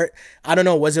 word for it. I don't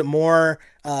know. Was it more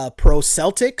pro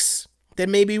Celtics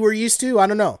than maybe we're used to? I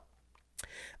don't know.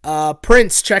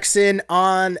 Prince checks in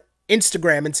on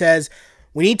Instagram and says,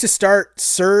 we need to start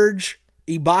Serge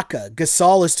Ibaka.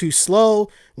 Gasol is too slow.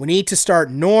 We need to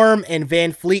start Norm and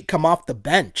Van Fleet come off the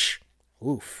bench.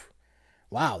 Oof.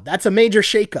 Wow, that's a major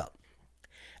shakeup.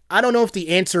 I don't know if the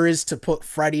answer is to put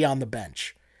Freddie on the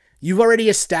bench. You've already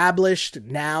established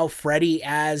now Freddie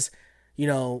as,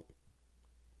 your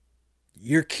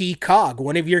key cog,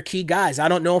 one of your key guys. I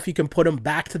don't know if you can put him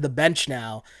back to the bench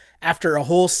now after a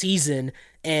whole season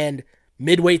and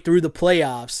midway through the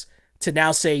playoffs to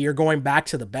now say you're going back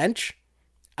to the bench.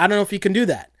 I don't know if you can do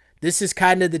that. This is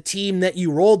kind of the team that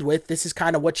you rolled with. This is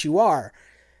kind of what you are.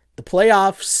 The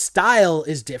playoff style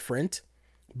is different,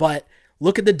 but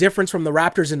look at the difference from the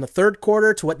Raptors in the third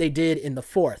quarter to what they did in the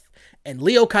fourth. And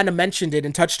Leo kind of mentioned it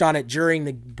and touched on it during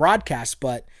the broadcast,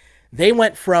 but they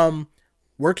went from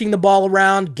working the ball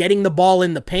around, getting the ball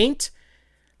in the paint,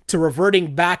 to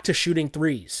reverting back to shooting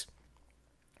threes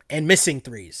and missing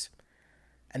threes.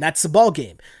 And that's the ball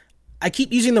game. I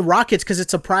keep using the Rockets because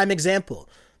it's a prime example.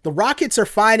 The Rockets are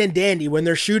fine and dandy when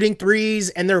they're shooting threes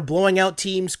and they're blowing out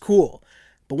teams, cool.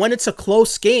 But when it's a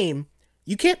close game,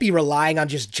 you can't be relying on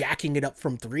just jacking it up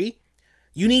from three.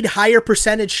 You need higher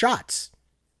percentage shots,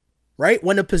 right?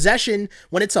 When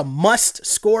it's a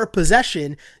must-score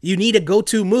possession, you need a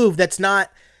go-to move that's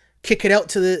not kick it out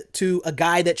to a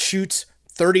guy that shoots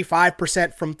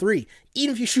 35% from three.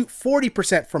 Even if you shoot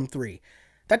 40% from three,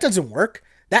 that doesn't work.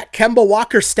 That Kemba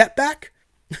Walker step back,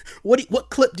 what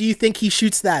clip do you think he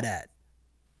shoots that at?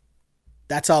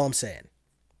 That's all I'm saying.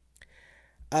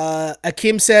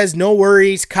 Akim says, no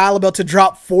worries. Kyle about to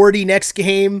drop 40 next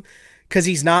game because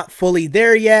he's not fully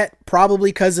there yet, probably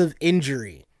because of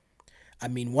injury. I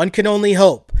mean, one can only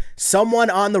hope. Someone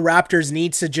on the Raptors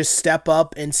needs to just step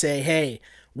up and say, hey,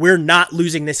 we're not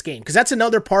losing this game. Because that's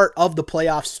another part of the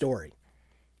playoff story,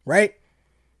 right?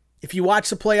 If you watch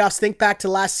the playoffs, think back to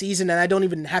last season, and I don't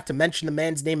even have to mention the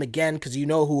man's name again because you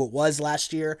know who it was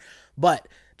last year. But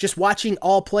just watching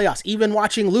all playoffs, even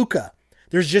watching Luka,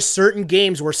 there's just certain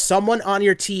games where someone on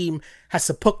your team has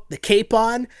to put the cape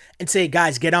on and say,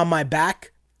 guys, get on my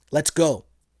back. Let's go.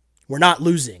 We're not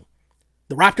losing.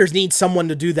 The Raptors need someone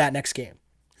to do that next game.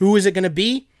 Who is it going to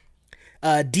be?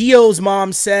 Dio's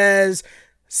mom says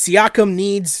Siakam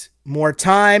needs more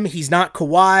time. He's not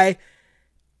Kawhi.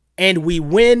 And we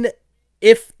win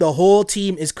if the whole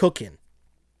team is cooking.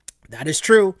 That is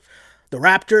true. The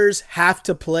Raptors have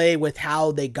to play with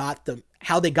how they got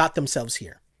themselves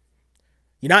here.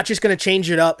 You're not just going to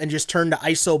change it up and just turn to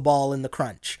iso ball in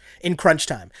crunch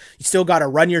time. You still got to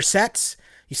run your sets.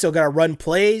 You still got to run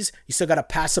plays. You still got to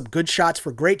pass up good shots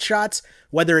for great shots,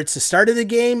 whether it's the start of the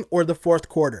game or the fourth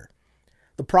quarter.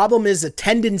 The problem is a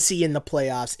tendency in the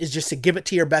playoffs is just to give it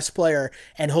to your best player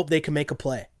and hope they can make a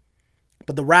play.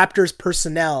 But the Raptors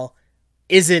personnel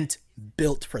isn't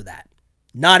built for that.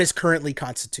 Not as currently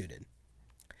constituted.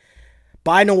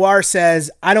 By Noir says,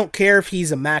 I don't care if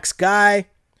he's a max guy.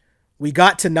 We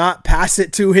got to not pass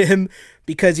it to him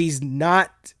because he's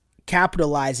not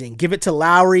capitalizing. Give it to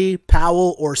Lowry,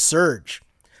 Powell, or Serge.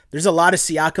 There's a lot of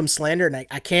Siakam slander, and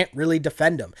I can't really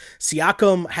defend him.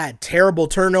 Siakam had terrible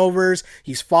turnovers.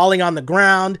 He's falling on the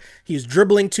ground. He's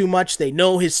dribbling too much. They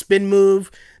know his spin move.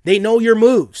 They know your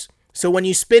moves. So when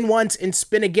you spin once and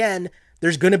spin again,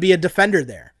 there's going to be a defender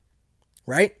there,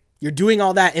 right? You're doing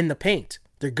all that in the paint.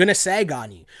 They're going to sag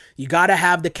on you. You got to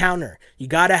have the counter. You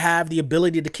got to have the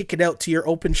ability to kick it out to your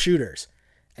open shooters.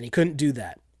 And he couldn't do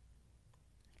that.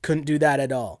 Couldn't do that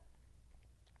at all.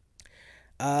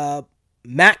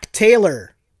 Mac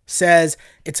Taylor says,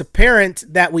 it's apparent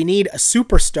that we need a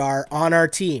superstar on our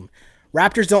team.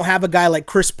 Raptors don't have a guy like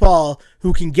Chris Paul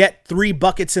who can get 3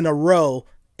 buckets in a row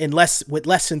with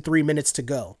less than 3 minutes to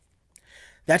go.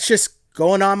 That's just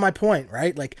going on my point,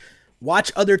 right? Like,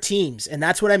 watch other teams. And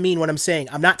that's what I mean when I'm saying,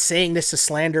 I'm not saying this to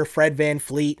slander Fred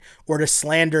VanVleet or to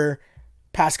slander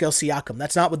Pascal Siakam.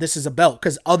 That's not what this is about,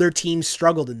 because other teams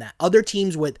struggled in that. Other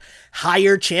teams with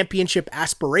higher championship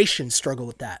aspirations struggle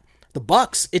with that. The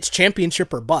Bucks, it's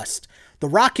championship or bust. The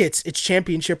Rockets, it's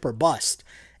championship or bust.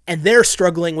 And they're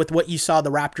struggling with what you saw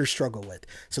the Raptors struggle with.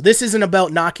 So this isn't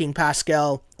about knocking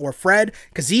Pascal or Fred,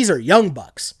 because these are young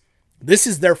Bucks. This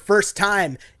is their first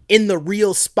time in the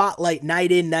real spotlight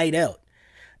night in, night out.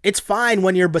 It's fine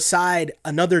when you're beside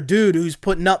another dude who's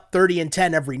putting up 30 and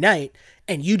 10 every night,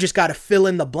 and you just got to fill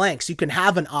in the blanks. You can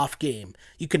have an off game.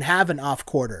 You can have an off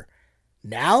quarter.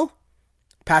 Now,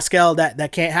 Pascal,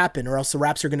 that can't happen, or else the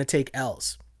Raps are going to take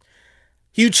L's.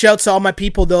 Huge shouts to all my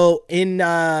people though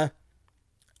on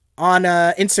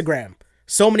Instagram.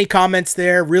 So many comments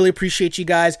there. Really appreciate you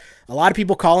guys. A lot of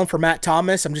people calling for Matt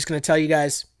Thomas. I'm just going to tell you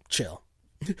guys, chill.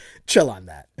 Chill on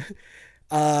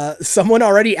that. Someone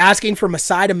already asking for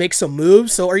Masai to make some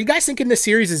moves. So are you guys thinking this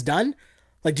series is done?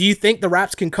 Like, do you think the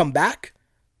Raps can come back?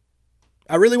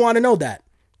 I really want to know that.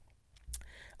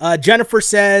 Jennifer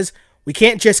says, we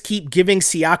can't just keep giving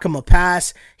Siakam a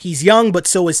pass. He's young, but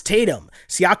so is Tatum.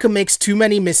 Siakam makes too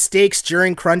many mistakes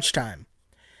during crunch time.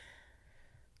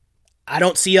 I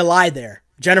don't see a lie there.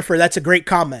 Jennifer, that's a great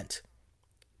comment.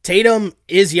 Tatum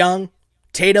is young.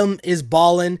 Tatum is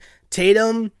balling.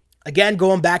 Tatum, again,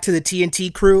 going back to the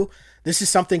TNT crew, this is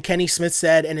something Kenny Smith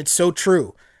said, and it's so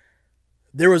true.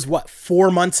 There was, 4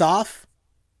 months off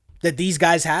that these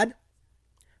guys had?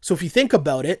 So if you think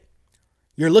about it,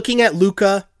 you're looking at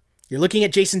Luka, you're looking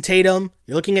at Jason Tatum,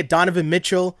 you're looking at Donovan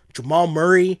Mitchell, Jamal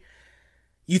Murray.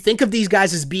 You think of these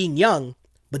guys as being young,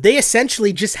 but they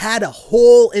essentially just had a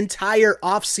whole entire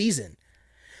off season.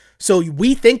 So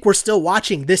we think we're still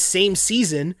watching this same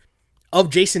season of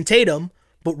Jason Tatum,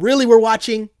 but really we're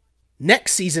watching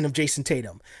next season of Jason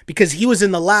Tatum because he was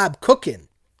in the lab cooking.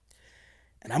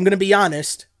 And I'm going to be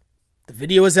honest, the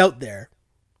video is out there.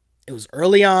 It was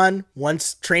early on,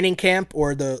 once training camp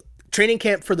or the training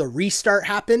camp for the restart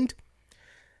happened.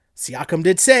 Siakam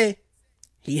did say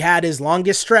he had his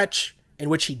longest stretch in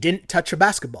which he didn't touch a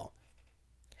basketball.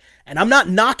 And I'm not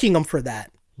knocking him for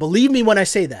that. Believe me when I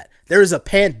say that. There is a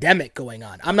pandemic going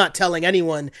on. I'm not telling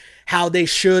anyone how they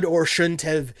should or shouldn't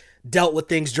have dealt with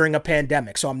things during a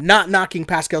pandemic. So I'm not knocking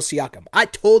Pascal Siakam. I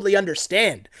totally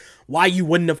understand why you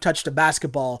wouldn't have touched a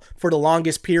basketball for the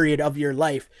longest period of your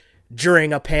life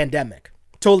during a pandemic.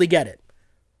 Totally get it.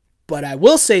 But I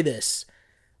will say this.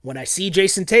 When I see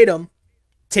Jason Tatum,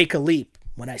 take a leap.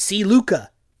 When I see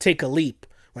Luka, take a leap.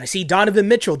 When I see Donovan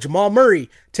Mitchell, Jamal Murray,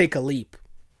 take a leap.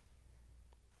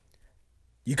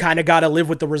 You kind of got to live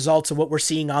with the results of what we're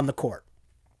seeing on the court.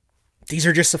 These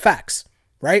are just the facts,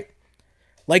 right?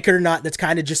 Like it or not, that's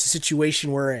kind of just the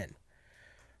situation we're in.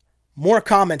 More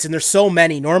comments, and there's so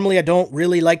many. Normally, I don't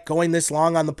really like going this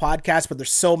long on the podcast, but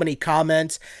there's so many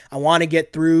comments I want to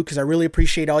get through because I really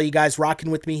appreciate all you guys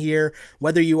rocking with me here,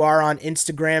 whether you are on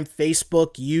Instagram,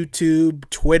 Facebook, YouTube,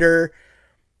 Twitter,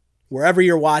 wherever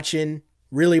you're watching.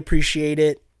 Really appreciate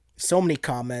it. So many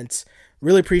comments.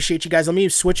 Really appreciate you guys. Let me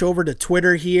switch over to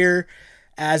Twitter here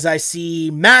as I see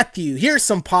Matthew. Here's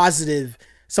some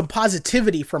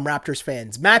positivity from Raptors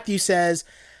fans. Matthew says,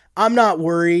 I'm not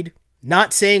worried.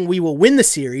 Not saying we will win the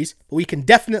series, but we can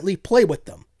definitely play with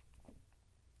them.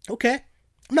 Okay.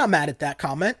 I'm not mad at that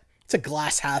comment. It's a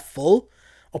glass half full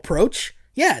approach.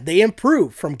 Yeah, they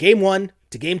improved from game 1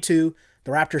 to game 2.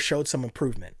 The Raptors showed some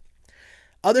improvement.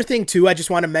 Other thing too, I just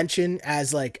want to mention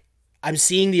as I'm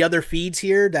seeing the other feeds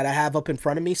here that I have up in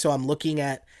front of me. So I'm looking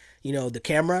at, the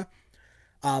camera.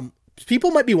 People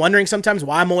might be wondering sometimes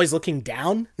why I'm always looking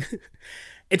down.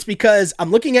 It's because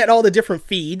I'm looking at all the different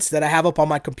feeds that I have up on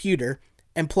my computer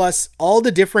and plus all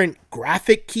the different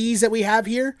graphic keys that we have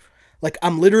here. Like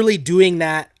I'm literally doing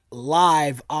that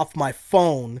live off my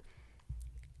phone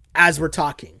as we're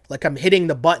talking. Like I'm hitting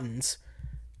the buttons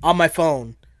on my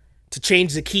phone to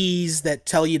change the keys that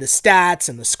tell you the stats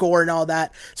and the score and all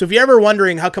that. So if you're ever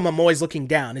wondering how come I'm always looking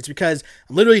down, it's because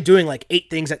I'm literally doing 8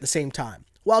 things at the same time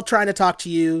while trying to talk to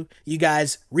you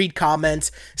guys, read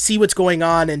comments, see what's going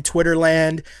on in Twitter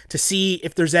land, to see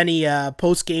if there's any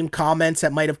post-game comments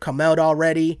that might have come out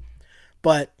already.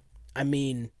 But, I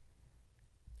mean,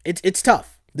 it's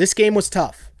tough. This game was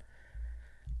tough.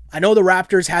 I know the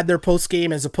Raptors had their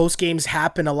post-game as the post-games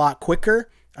happen a lot quicker.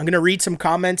 I'm going to read some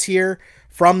comments here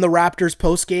from the Raptors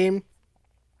post-game.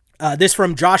 This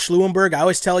from Josh Lewenberg. I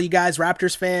always tell you guys,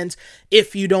 Raptors fans,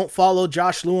 if you don't follow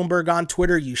Josh Lewenberg on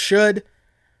Twitter, you should.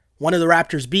 One of the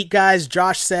Raptors beat guys,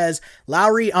 Josh says,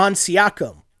 Lowry on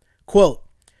Siakam. Quote,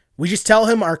 we just tell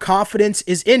him our confidence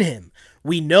is in him.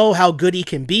 We know how good he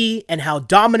can be and how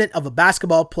dominant of a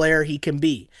basketball player he can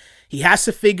be. He has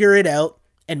to figure it out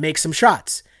and make some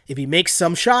shots. If he makes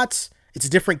some shots, it's a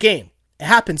different game. It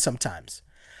happens sometimes.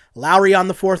 Lowry on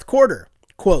the fourth quarter.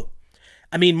 Quote,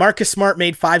 I mean, Marcus Smart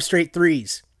made 5 straight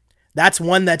threes. That's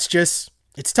one that's just,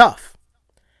 it's tough.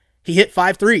 He hit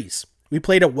 5 threes. We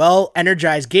played a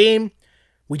well-energized game.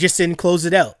 We just didn't close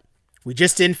it out. We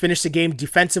just didn't finish the game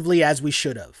defensively as we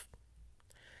should have.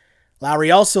 Lowry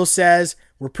also says,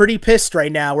 we're pretty pissed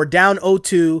right now. We're down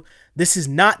 0-2. This is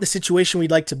not the situation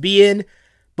we'd like to be in,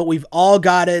 but all we've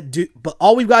got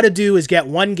to do is get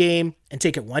one game and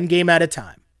take it one game at a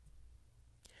time.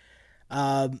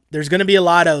 There's going to be a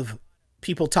lot of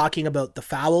people talking about the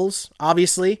fouls,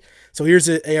 obviously. So here's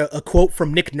a quote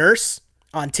from Nick Nurse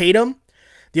on Tatum.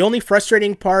 The only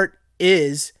frustrating part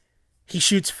is he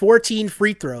shoots 14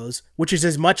 free throws, which is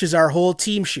as much as our whole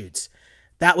team shoots.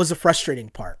 That was a frustrating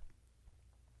part.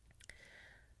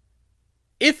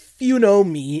 If you know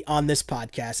me on this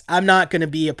podcast, I'm not going to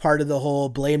be a part of the whole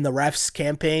blame the refs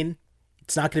campaign.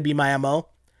 It's not going to be my MO.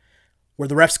 Were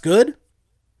the refs good?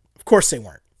 Of course they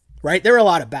weren't, right? There were a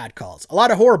lot of bad calls, a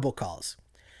lot of horrible calls.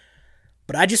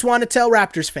 But I just want to tell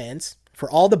Raptors fans, for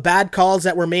all the bad calls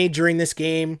that were made during this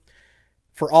game,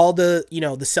 for all the, the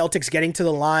Celtics getting to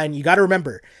the line, you got to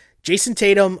remember, Jason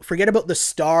Tatum, forget about the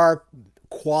star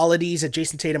qualities that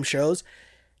Jason Tatum shows.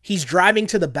 He's driving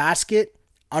to the basket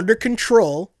under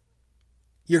control.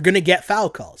 You're going to get foul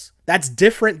calls. That's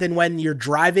different than when you're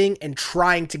driving and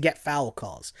trying to get foul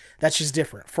calls. That's just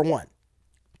different, for one.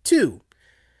 Two,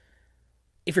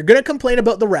 if you're going to complain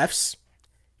about the refs,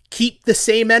 keep the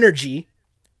same energy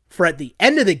for at the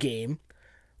end of the game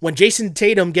when Jason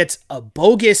Tatum gets a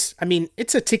bogus,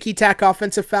 it's a ticky-tack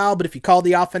offensive foul, but if you call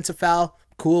the offensive foul,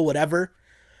 cool, whatever.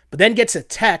 But then gets a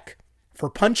tech for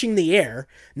punching the air,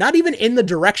 not even in the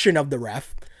direction of the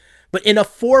ref, but in a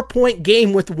 4-point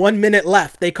game with 1 minute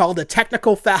left, they called a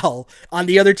technical foul on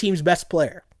the other team's best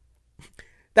player.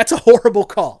 That's a horrible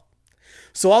call.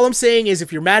 So all I'm saying is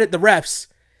if you're mad at the refs,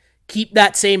 keep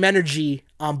that same energy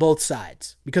on both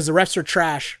sides because the refs are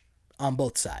trash on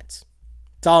both sides.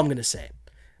 That's all I'm going to say.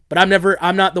 But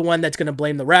I'm not the one that's going to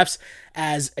blame the refs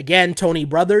as, again, Tony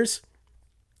Brothers.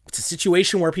 It's a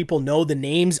situation where people know the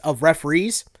names of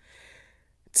referees.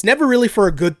 It's never really for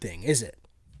a good thing, is it?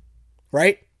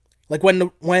 Right? Like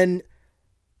when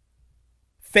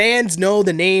fans know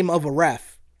the name of a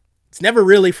ref, it's never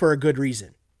really for a good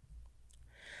reason.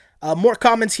 More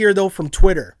comments here, though, from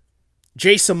Twitter.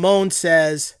 Jay Simone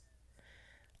says,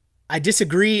 I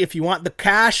disagree. If you want the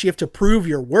cash, you have to prove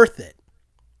you're worth it.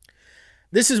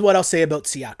 This is what I'll say about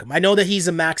Siakam. I know that he's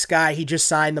a max guy. He just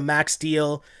signed the max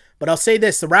deal. But I'll say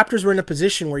this. The Raptors were in a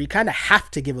position where you kind of have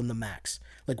to give him the max.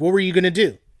 Like, what were you going to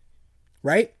do?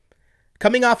 Right?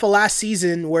 Coming off of last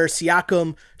season where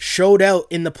Siakam showed out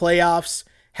in the playoffs,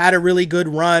 had a really good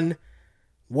run,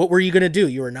 what were you going to do?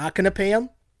 You were not going to pay him?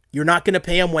 You're not going to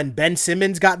pay him when Ben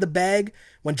Simmons got the bag,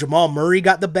 when Jamal Murray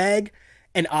got the bag?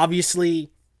 And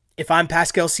obviously, if I'm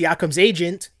Pascal Siakam's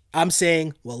agent, I'm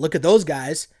saying, well, look at those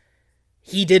guys.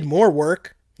 He did more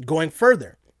work going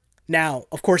further. Now,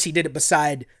 of course, he did it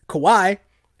beside Kawhi,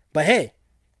 but hey,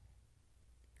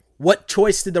 what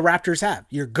choice did the Raptors have?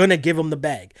 You're going to give them the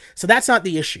bag. So that's not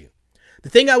the issue. The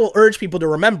thing I will urge people to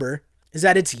remember is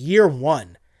that it's year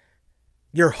one.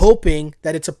 You're hoping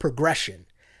that it's a progression.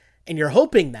 And you're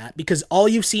hoping that because all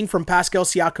you've seen from Pascal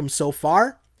Siakam so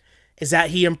far is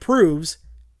that he improves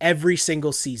every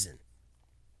single season.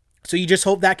 So you just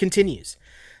hope that continues.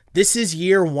 This is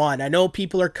year one. I know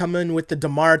people are coming with the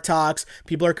DeMar talks.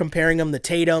 People are comparing him to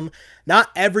Tatum. Not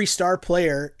every star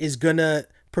player is going to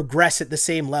progress at the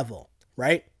same level,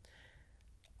 right?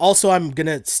 Also, I'm going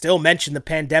to still mention the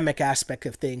pandemic aspect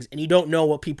of things, and you don't know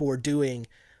what people were doing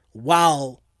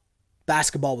while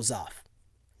basketball was off.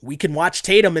 We can watch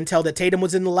Tatum and tell that Tatum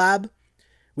was in the lab.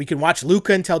 We can watch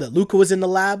Luka and tell that Luka was in the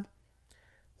lab.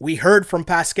 We heard from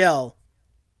Pascal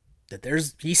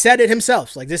that he said it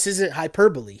himself. Like, this isn't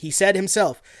hyperbole. He said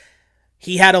himself,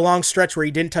 he had a long stretch where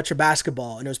he didn't touch a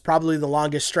basketball, and it was probably the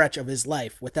longest stretch of his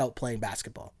life without playing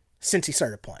basketball since he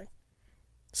started playing.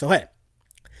 So, hey,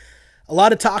 a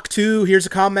lot of talk too. Here's a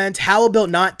comment. How about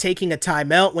not taking a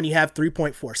timeout when you have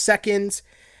 3.4 seconds?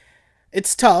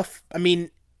 It's tough.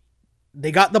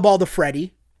 They got the ball to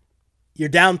Freddie. You're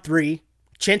down 3.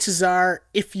 Chances are,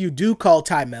 if you do call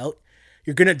timeout,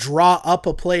 you're going to draw up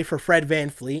a play for Fred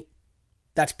VanVleet.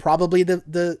 That's probably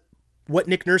the what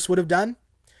Nick Nurse would have done.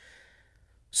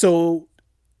 So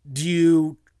do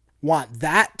you want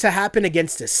that to happen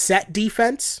against a set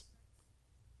defense?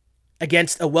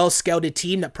 Against a well-scouted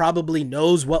team that probably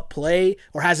knows what play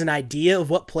or has an idea of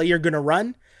what play you're going to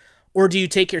run? Or do you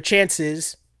take your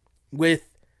chances with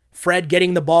Fred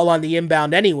getting the ball on the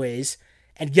inbound anyways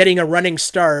and getting a running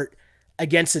start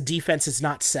against a defense that's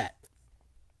not set?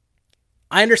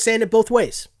 I understand it both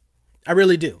ways. I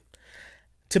really do.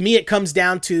 To me, it comes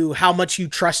down to how much you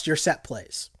trust your set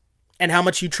plays and how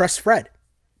much you trust Fred.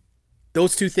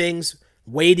 Those two things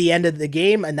weigh the end of the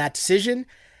game and that decision.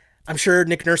 I'm sure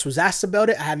Nick Nurse was asked about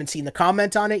it. I haven't seen the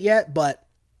comment on it yet, but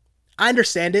I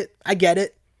understand it. I get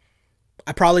it.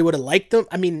 I probably would have liked them.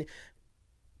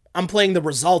 I'm playing the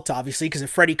result, obviously, because if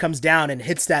Freddie comes down and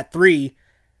hits that 3,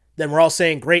 then we're all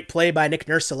saying great play by Nick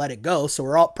Nurse to let it go. So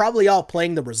we're probably all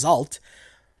playing the result.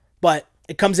 But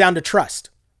it comes down to trust.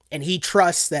 And he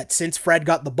trusts that since Fred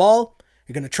got the ball,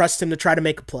 you're going to trust him to try to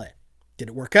make a play. Did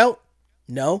it work out?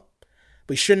 No.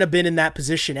 but he shouldn't have been in that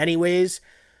position anyways.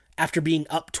 After being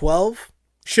up 12,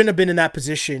 shouldn't have been in that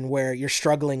position where you're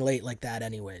struggling late like that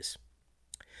anyways.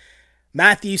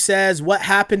 Matthew says, what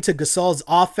happened to Gasol's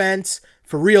offense?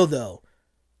 For real though,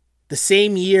 the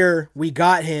same year we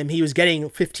got him, he was getting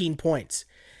 15 points.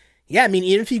 Yeah, I mean,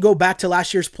 even if you go back to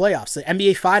last year's playoffs, the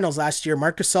NBA Finals last year,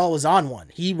 Marc Gasol was on one.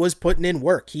 He was putting in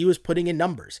work. He was putting in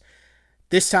numbers.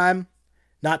 This time,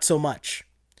 not so much.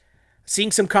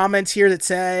 Seeing some comments here that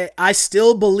say, I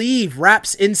still believe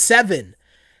Raps in 7.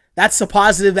 That's a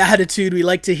positive attitude we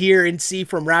like to hear and see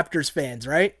from Raptors fans,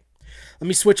 right? Let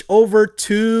me switch over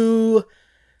to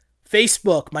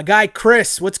Facebook. My guy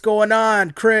Chris, what's going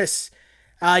on, Chris?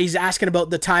 He's asking about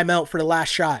the timeout for the last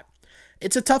shot.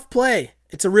 It's a tough play.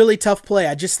 It's a really tough play.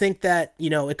 I just think that,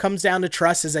 it comes down to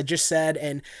trust, as I just said,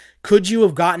 and could you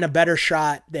have gotten a better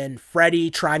shot than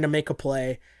Freddie trying to make a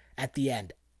play at the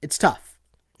end? It's tough.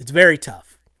 It's very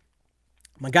tough.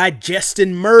 My guy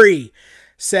Justin Murray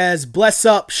says, bless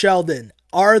up, Sheldon.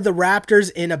 Are the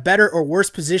Raptors in a better or worse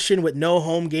position with no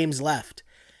home games left?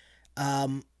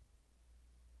 To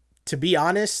be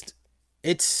honest,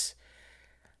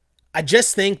 I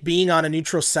just think being on a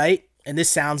neutral site, and this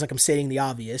sounds like I'm stating the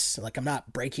obvious, like I'm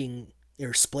not breaking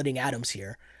or splitting atoms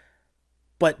here,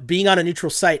 but being on a neutral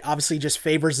site obviously just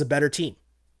favors the better team,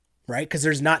 right? Because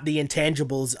there's not the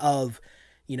intangibles of,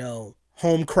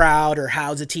 home crowd or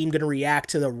how's a team going to react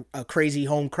to a crazy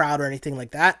home crowd or anything like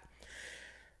that.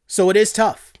 So it is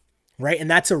tough, right?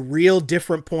 And that's a real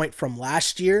different point from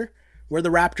last year where the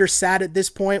Raptors sat at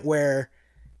this point where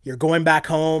you're going back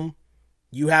home,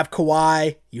 you have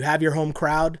Kawhi, you have your home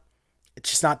crowd.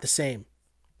 It's just not the same.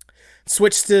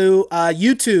 Switch to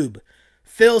YouTube.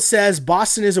 Phil says,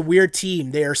 Boston is a weird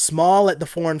team. They are small at the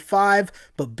 4 and 5,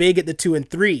 but big at the 2 and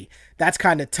 3. That's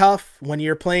kind of tough when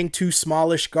you're playing two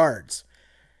smallish guards.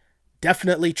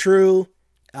 Definitely true.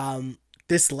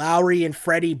 This Lowry and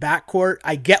Freddie backcourt,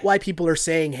 I get why people are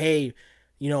saying, hey,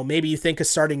 maybe you think of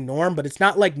starting Norm, but it's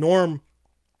not like Norm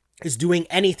is doing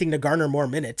anything to garner more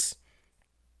minutes,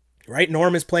 right?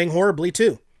 Norm is playing horribly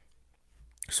too.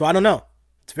 So I don't know.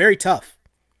 It's very tough.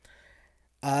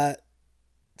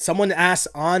 Someone asked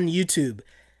on YouTube,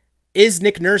 is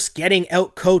Nick Nurse getting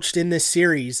out-coached in this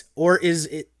series, or is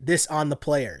this on the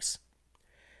players?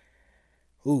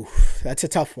 Ooh, that's a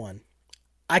tough one.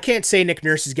 I can't say Nick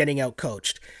Nurse is getting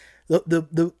out-coached.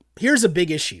 Here's a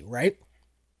big issue, right?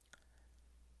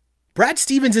 Brad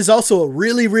Stevens is also a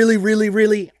really, really, really,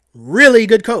 really, really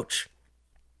good coach.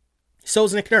 So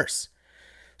is Nick Nurse.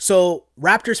 So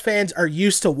Raptors fans are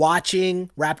used to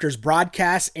watching Raptors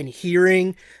broadcasts and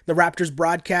hearing the Raptors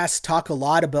broadcasts talk a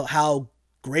lot about how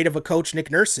great of a coach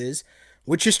Nick Nurse is,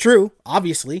 which is true.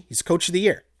 Obviously, he's coach of the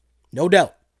year. No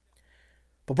doubt.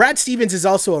 But Brad Stevens is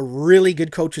also a really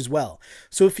good coach as well.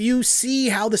 So if you see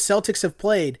how the Celtics have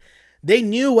played, they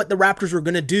knew what the Raptors were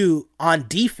going to do on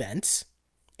defense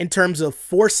in terms of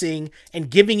forcing and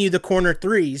giving you the corner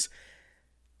threes.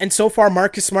 And so far,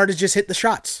 Marcus Smart has just hit the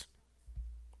shots.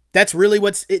 That's really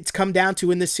what it's come down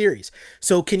to in this series.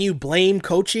 So can you blame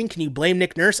coaching? Can you blame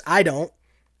Nick Nurse? I don't.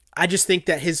 I just think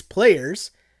that his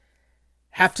players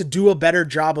have to do a better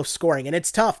job of scoring. And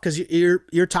it's tough because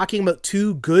you're talking about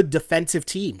two good defensive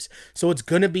teams. So it's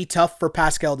going to be tough for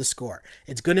Pascal to score.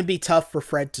 It's going to be tough for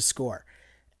Fred to score.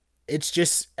 It's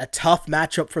just a tough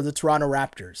matchup for the Toronto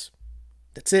Raptors.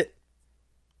 That's it.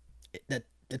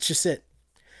 That's just it.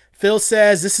 Phil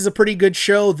says, this is a pretty good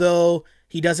show, though.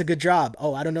 He does a good job.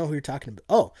 Oh, I don't know who you're talking about.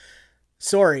 Oh,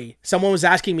 sorry. Someone was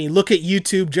asking me, look at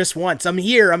YouTube just once. I'm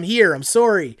here. I'm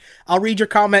sorry. I'll read your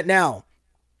comment now.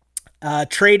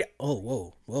 Trade.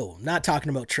 Oh, whoa. I'm not talking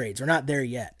about trades. We're not there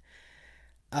yet.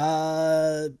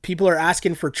 People are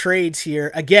asking for trades here.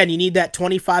 Again, you need that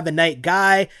 25 a night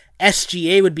guy.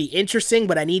 SGA would be interesting,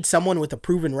 but I need someone with a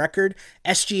proven record.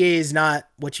 SGA is not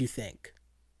what you think.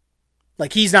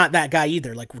 Like, he's not that guy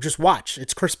either. Like, just watch.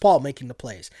 It's Chris Paul making the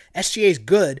plays. SGA is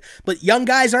good, but young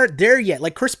guys aren't there yet.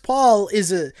 Like, Chris Paul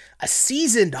is a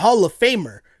seasoned Hall of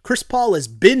Famer. Chris Paul has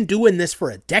been doing this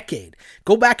for a decade.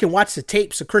 Go back and watch the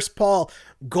tapes of Chris Paul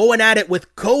going at it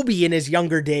with Kobe in his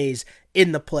younger days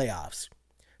in the playoffs.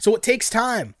 So it takes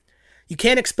time. You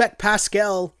can't expect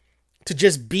Pascal to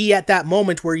just be at that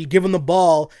moment where you give him the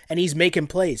ball and he's making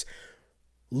plays.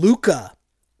 Luka,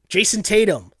 Jason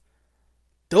Tatum,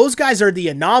 those guys are the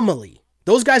anomaly.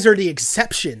 Those guys are the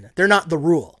exception. They're not the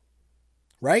rule,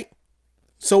 right?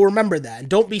 So remember that. And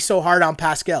don't be so hard on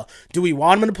Pascal. Do we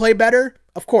want him to play better?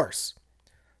 Of course.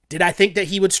 Did I think that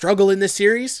he would struggle in this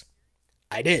series?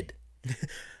 I did.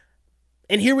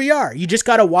 And here we are. You just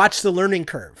got to watch the learning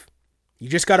curve.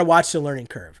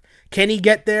 Can he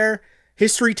get there?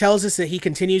 History tells us that he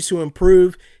continues to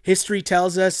improve. History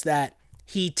tells us that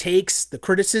he takes the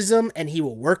criticism and he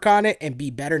will work on it and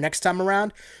be better next time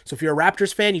around. So if you're a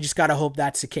Raptors fan, you just got to hope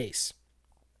that's the case.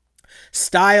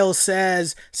 Styles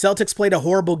says, Celtics played a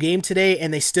horrible game today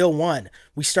and they still won.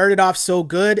 We started off so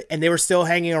good and they were still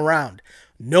hanging around.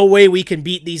 No way we can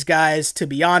beat these guys. To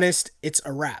be honest, it's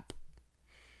a wrap.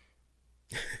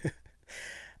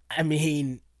 I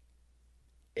mean,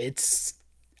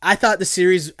 I thought the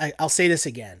series, I'll say this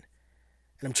again,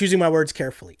 and I'm choosing my words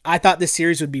carefully. I thought this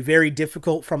series would be very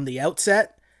difficult from the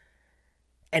outset,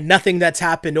 and nothing that's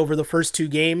happened over the first 2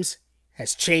 games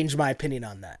has changed my opinion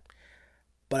on that.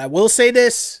 But I will say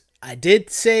this, I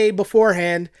did say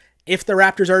beforehand, if the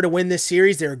Raptors are to win this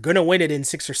series, they're going to win it in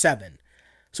 6 or 7.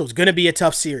 So it's going to be a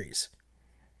tough series.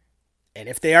 And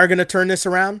if they are going to turn this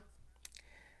around,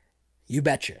 you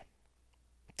betcha.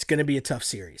 It's going to be a tough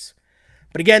series.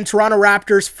 But again, Toronto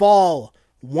Raptors fall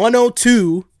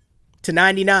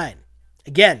 102-99.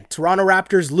 Again, Toronto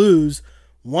Raptors lose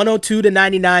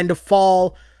 102-99 to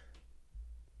fall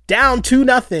down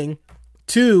 2-0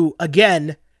 to,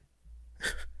 again,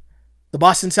 the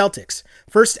Boston Celtics.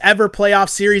 First ever playoff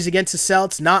series against the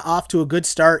Celtics, not off to a good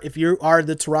start if you are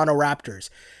the Toronto Raptors.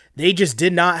 They just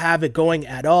did not have it going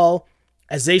at all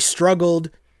as they struggled.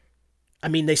 I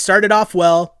mean, they started off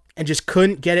well and just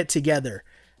couldn't get it together.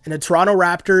 And the Toronto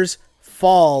Raptors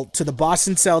fall to the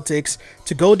Boston Celtics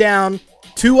to go down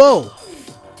 2-0.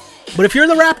 But if you're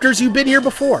the Raptors, you've been here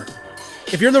before.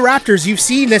 If you're the Raptors, you've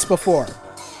seen this before.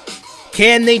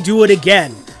 Can they do it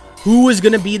again? Who is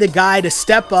going to be the guy to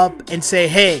step up and say,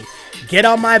 hey, get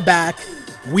on my back,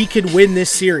 we could win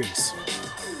this series?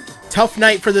 Tough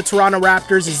night for the Toronto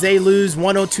Raptors as they lose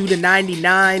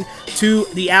 102-99 to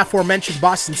the aforementioned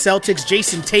Boston Celtics.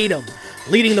 Jason Tatum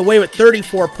leading the way with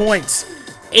 34 points,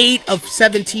 8 of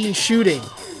 17 shooting,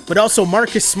 but also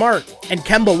Marcus Smart and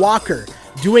Kemba Walker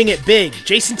doing it big.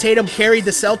 Jason Tatum carried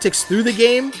the Celtics through the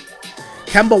game.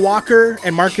 Kemba Walker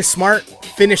and Marcus Smart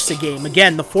finished the game.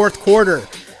 Again, the fourth quarter,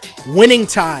 winning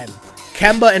time.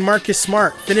 Kemba and Marcus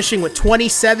Smart finishing with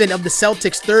 27 of the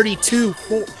Celtics' 32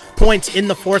 points in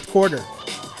the fourth quarter.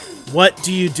 What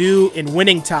do you do in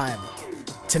winning time?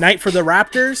 Tonight for the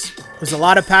Raptors, there's a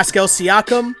lot of Pascal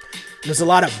Siakam. There's a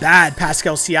lot of bad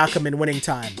Pascal Siakam in winning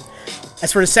time.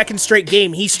 As for the second straight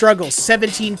game, he struggles.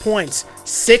 17 points,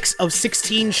 6 of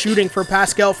 16 shooting for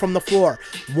Pascal from the floor,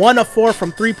 1 of 4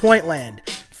 from three-point land.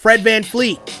 Fred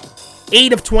VanVleet,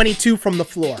 8 of 22 from the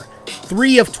floor,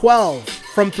 3 of 12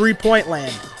 from three-point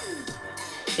land.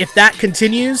 If that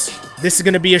continues, this is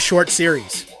going to be a short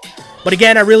series. But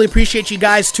again, I really appreciate you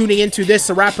guys tuning into this,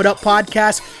 the Wrap It Up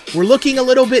podcast. We're looking a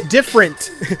little bit different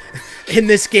in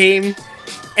this game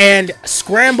and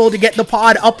scramble to get the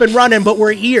pod up and running, but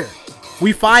we're here.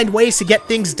 We find ways to get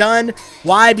things done.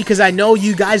 Why? Because I know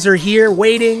you guys are here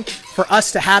waiting for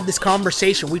us to have this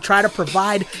conversation. We try to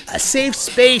provide a safe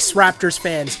space, Raptors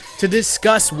fans, to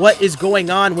discuss what is going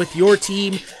on with your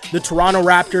team, the Toronto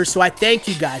Raptors. So I thank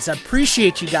you guys. I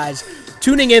appreciate you guys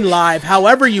tuning in live,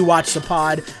 however you watch the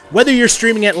pod, whether you're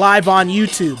streaming it live on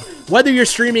YouTube, whether you're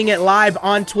streaming it live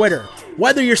on Twitter,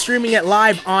 whether you're streaming it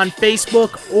live on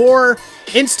Facebook or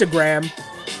Instagram.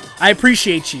 I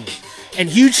appreciate you. And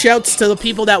huge shouts to the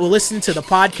people that will listen to the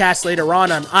podcast later on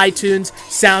iTunes,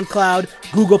 SoundCloud,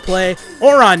 Google Play,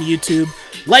 or on YouTube.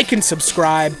 Like and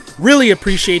subscribe. Really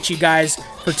appreciate you guys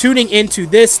for tuning into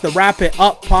this, the Wrap It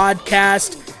Up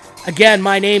podcast. Again,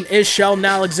 my name is Sheldon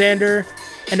Alexander.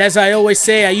 And as I always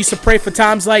say, I used to pray for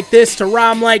times like this to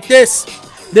rhyme like this.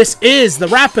 This is the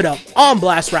Wrap It Up on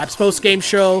Blast Raps postgame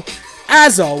show.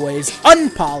 As always,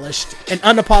 unpolished and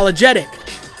unapologetic.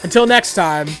 Until next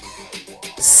time,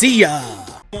 see ya.